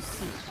whom you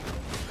seek.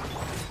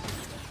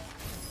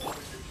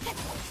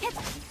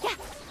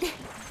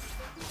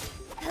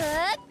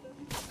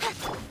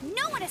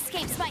 No one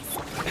escapes my...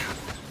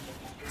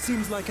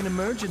 Seems like an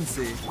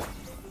emergency.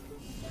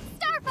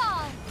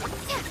 Starfall!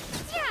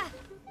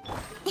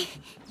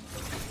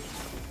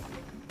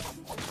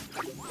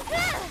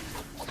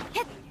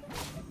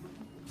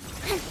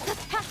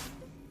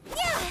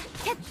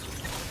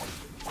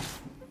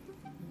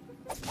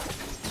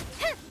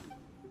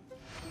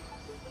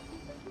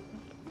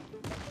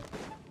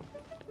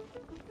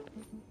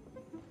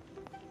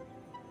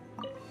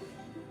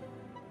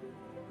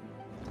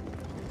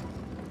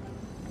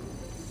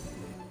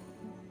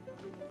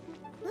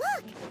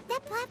 Look!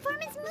 That platform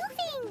is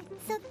moving!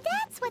 So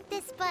that's what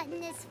this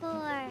button is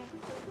for!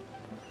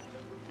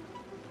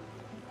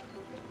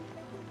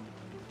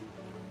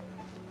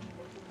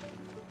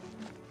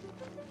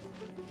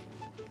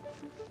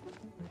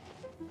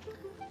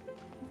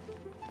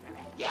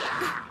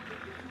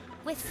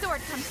 With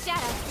sword comes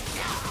shadow.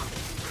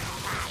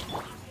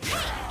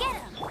 Hey, get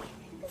him!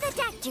 The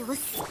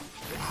Dactylus!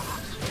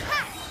 Ha!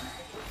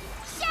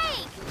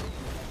 Shake!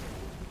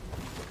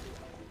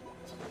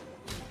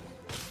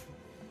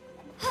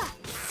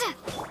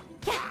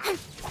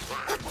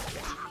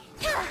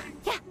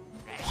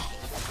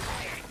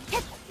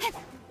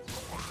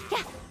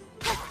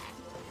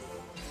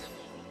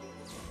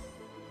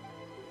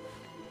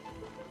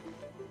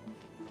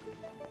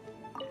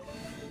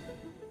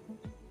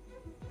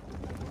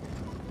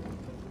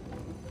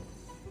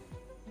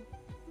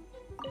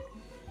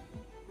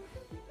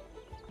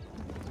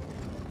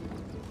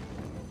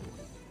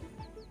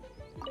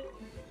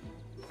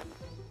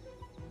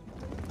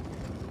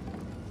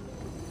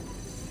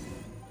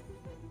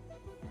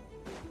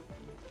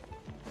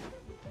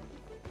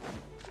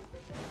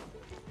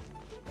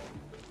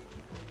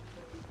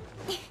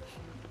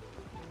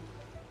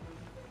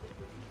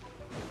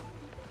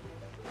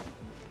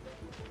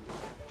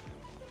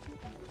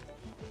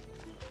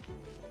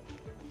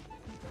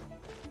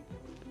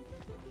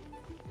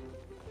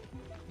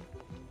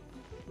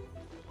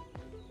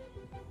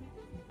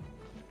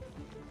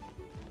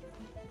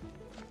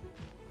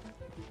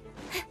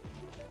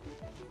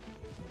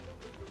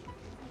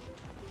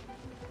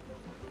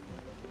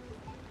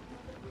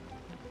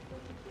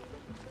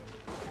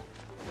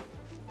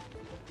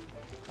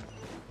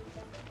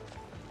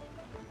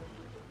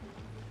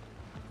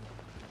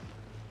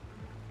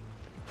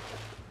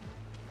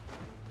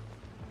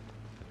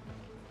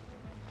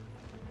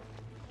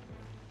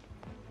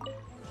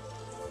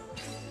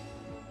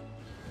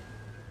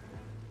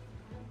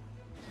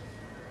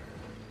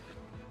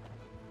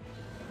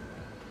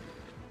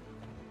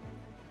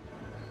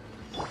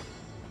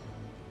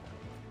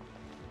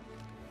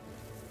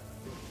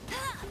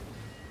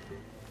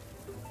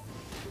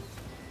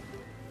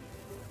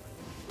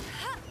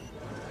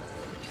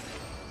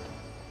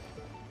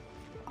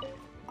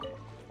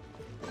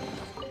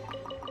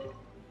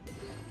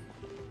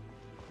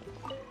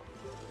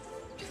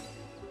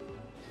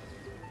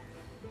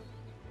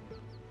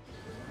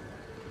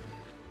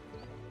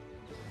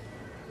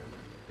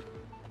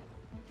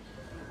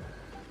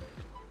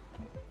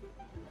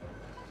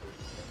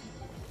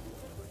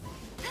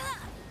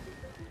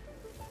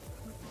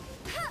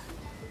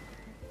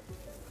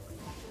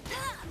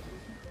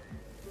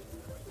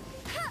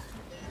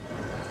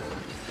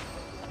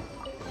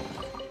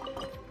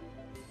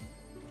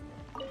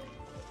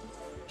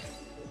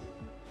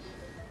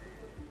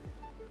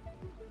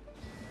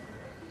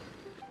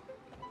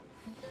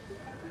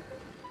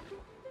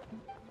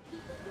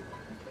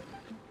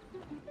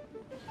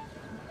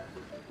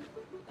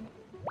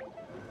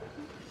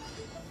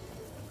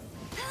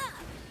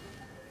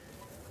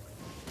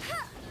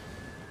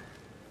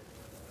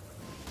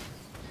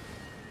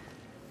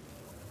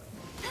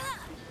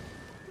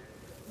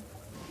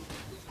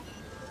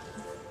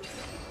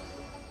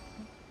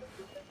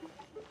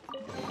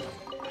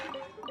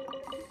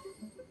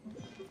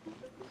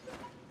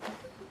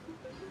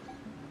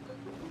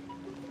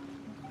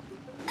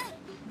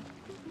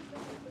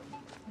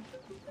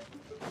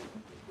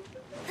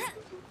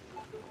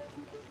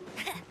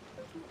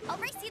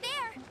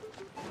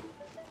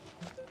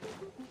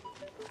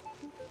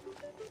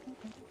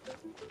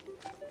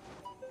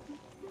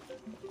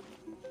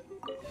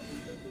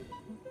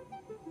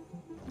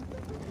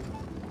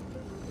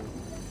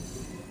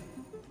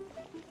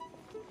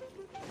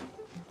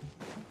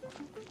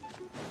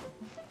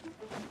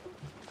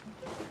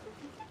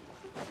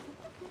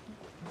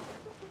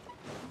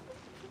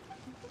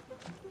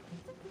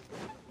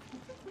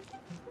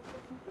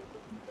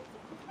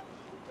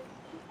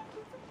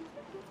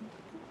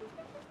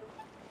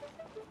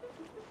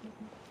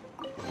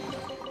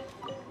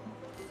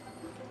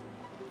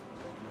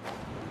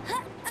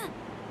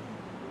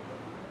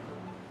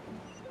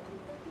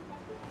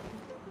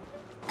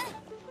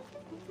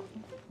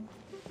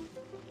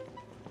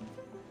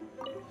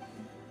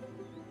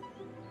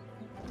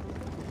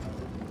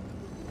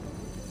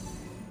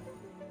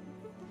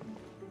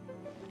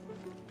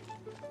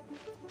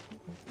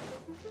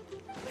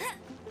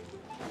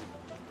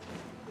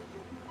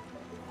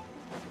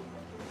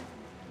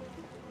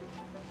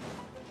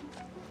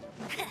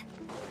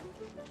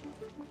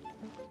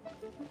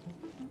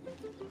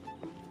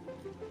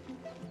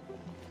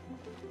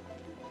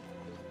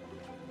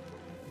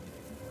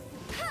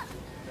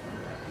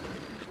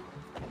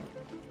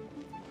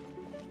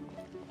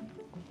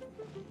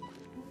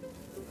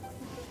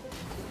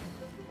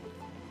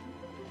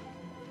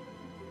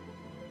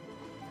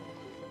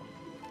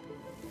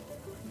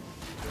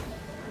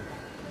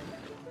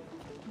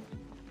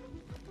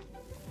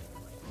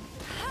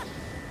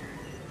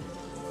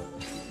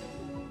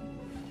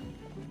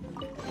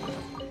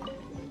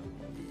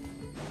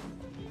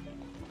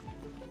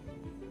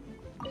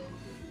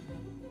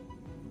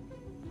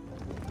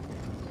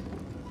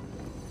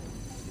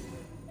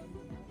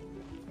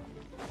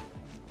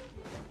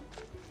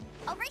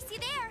 I'll race you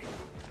there.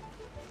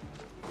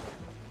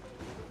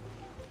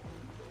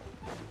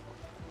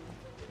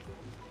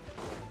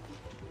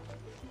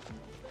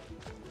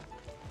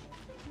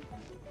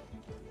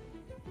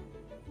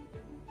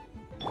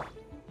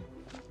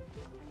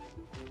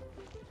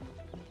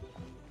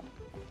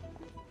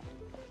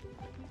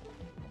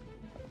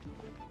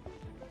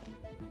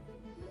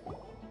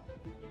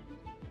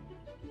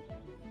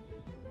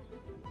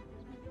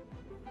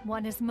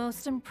 One is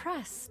most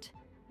impressed.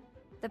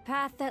 The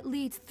path that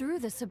leads through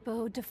this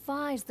abode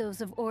defies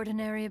those of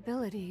ordinary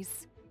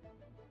abilities.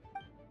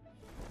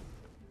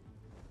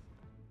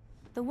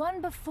 The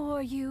one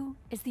before you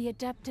is the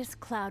Adeptus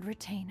Cloud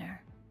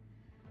Retainer.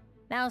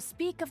 Now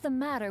speak of the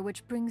matter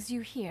which brings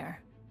you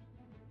here.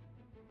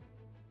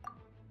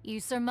 You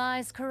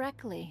surmise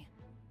correctly.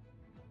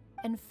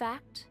 In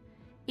fact,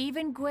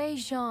 even Gui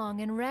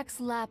Zhang and Rex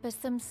Lapis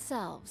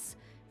themselves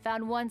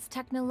found one's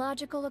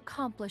technological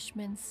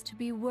accomplishments to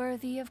be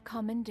worthy of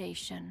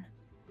commendation.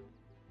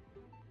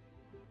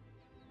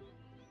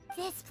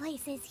 This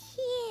place is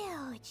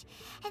huge,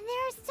 and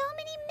there are so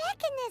many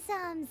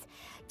mechanisms.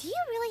 Do you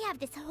really have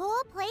this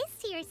whole place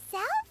to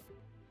yourself?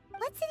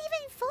 What's it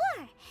even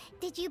for?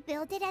 Did you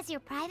build it as your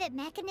private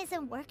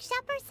mechanism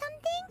workshop or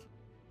something?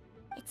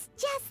 It's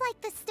just like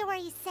the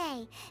stories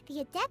say.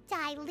 The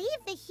Adepti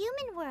leave the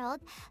human world,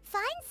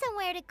 find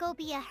somewhere to go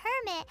be a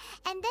hermit,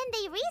 and then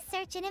they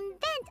research and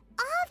invent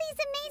all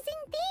these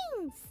amazing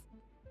things.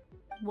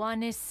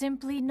 One is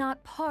simply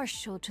not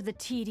partial to the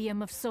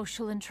tedium of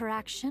social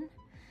interaction,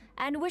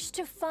 and wished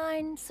to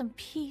find some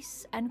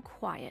peace and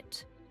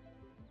quiet.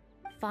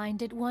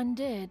 Find it one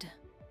did.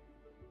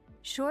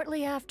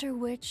 Shortly after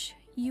which,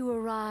 you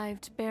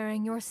arrived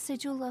bearing your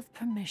sigil of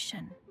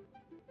permission.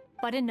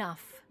 But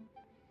enough.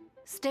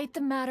 State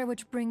the matter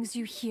which brings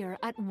you here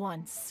at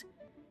once.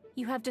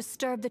 You have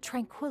disturbed the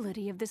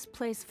tranquility of this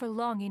place for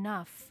long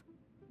enough.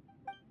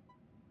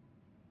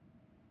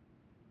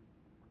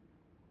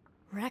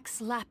 Rex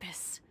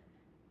Lapis.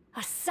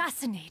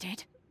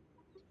 Assassinated?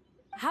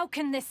 How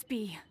can this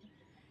be?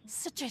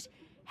 Such a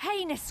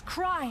heinous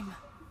crime!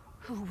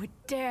 Who would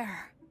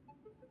dare?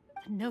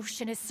 The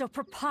notion is so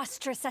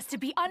preposterous as to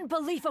be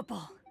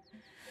unbelievable.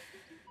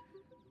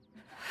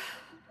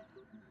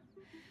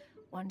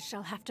 One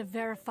shall have to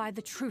verify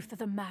the truth of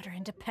the matter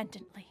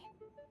independently.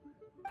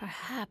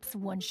 Perhaps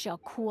one shall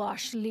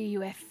quash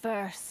Liyue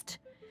first,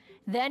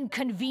 then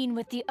convene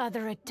with the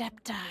other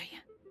Adepti.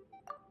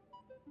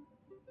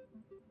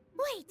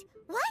 Wait,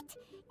 what?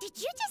 Did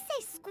you just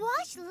say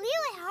squash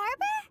Liyue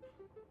Harbor?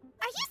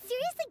 Are you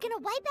seriously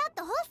gonna wipe out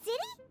the whole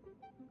city?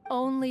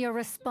 Only a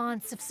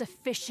response of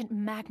sufficient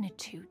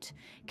magnitude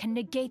can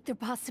negate the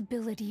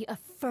possibility of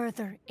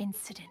further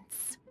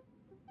incidents.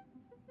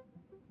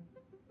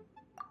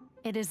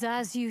 It is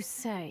as you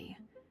say.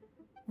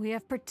 We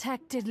have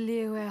protected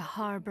Liyue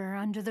Harbor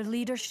under the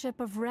leadership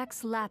of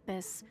Rex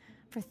Lapis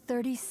for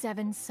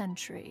 37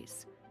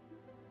 centuries.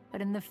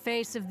 But in the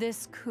face of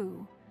this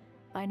coup,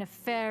 by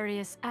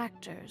nefarious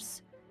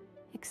actors,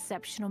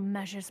 exceptional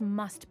measures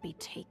must be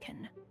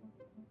taken.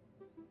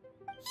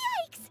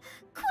 Yikes!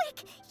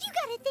 Quick, you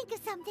gotta think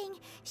of something.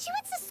 She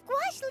wants to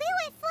squash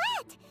Liyue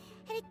flat,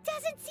 and it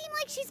doesn't seem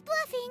like she's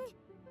bluffing.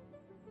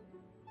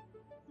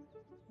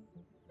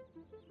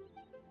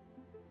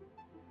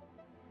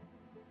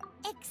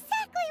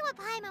 Exactly what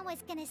Paimon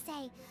was gonna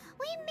say.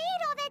 We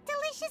made all that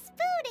delicious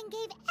food and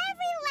gave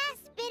every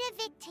last bit of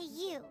it to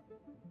you.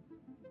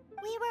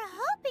 We were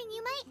hoping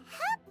you might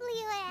help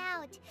Liyue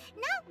out,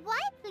 not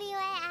wipe Liyue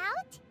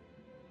out.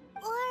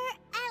 Or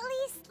at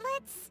least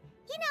let's,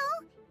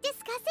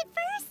 discuss it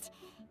first.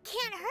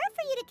 Can't hurt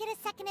for you to get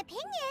a second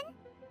opinion.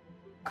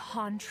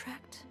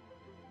 Contract?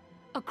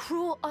 A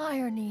cruel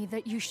irony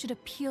that you should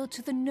appeal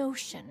to the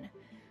notion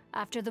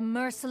after the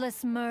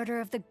merciless murder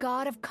of the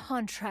god of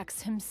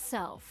contracts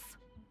himself.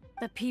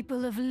 The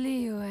people of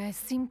Liyue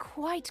seem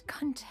quite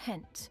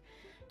content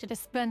to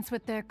dispense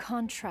with their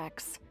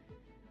contracts.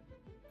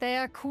 They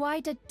are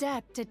quite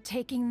adept at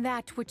taking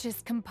that which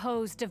is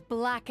composed of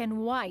black and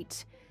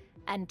white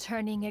and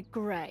turning it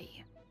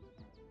gray.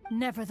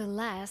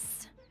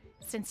 Nevertheless,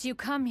 since you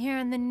come here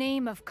in the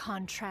name of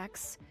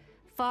contracts,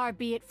 far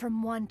be it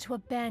from one to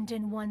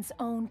abandon one's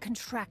own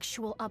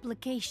contractual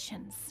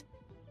obligations.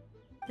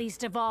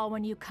 Least of all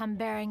when you come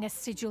bearing a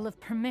sigil of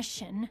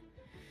permission.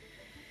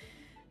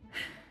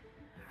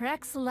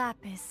 Rex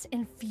Lapis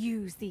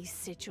infused these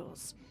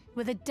sigils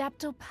with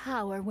adeptal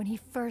power when he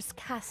first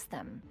cast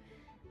them.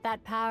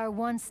 That power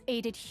once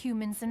aided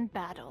humans in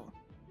battle.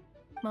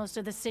 Most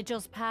of the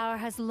sigil's power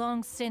has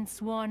long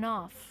since worn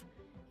off,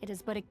 It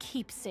is but a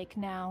keepsake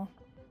now.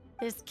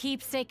 This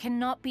keepsake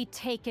cannot be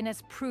taken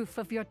as proof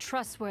of your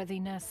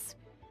trustworthiness.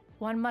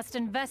 One must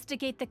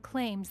investigate the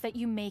claims that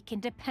you make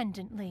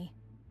independently.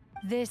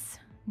 This,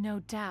 no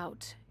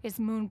doubt, is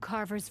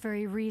Mooncarver's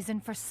very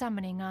reason for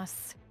summoning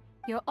us.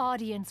 Your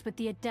audience with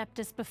the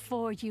Adeptus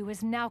before you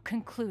is now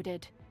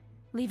concluded.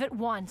 Leave at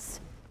once,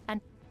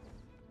 and...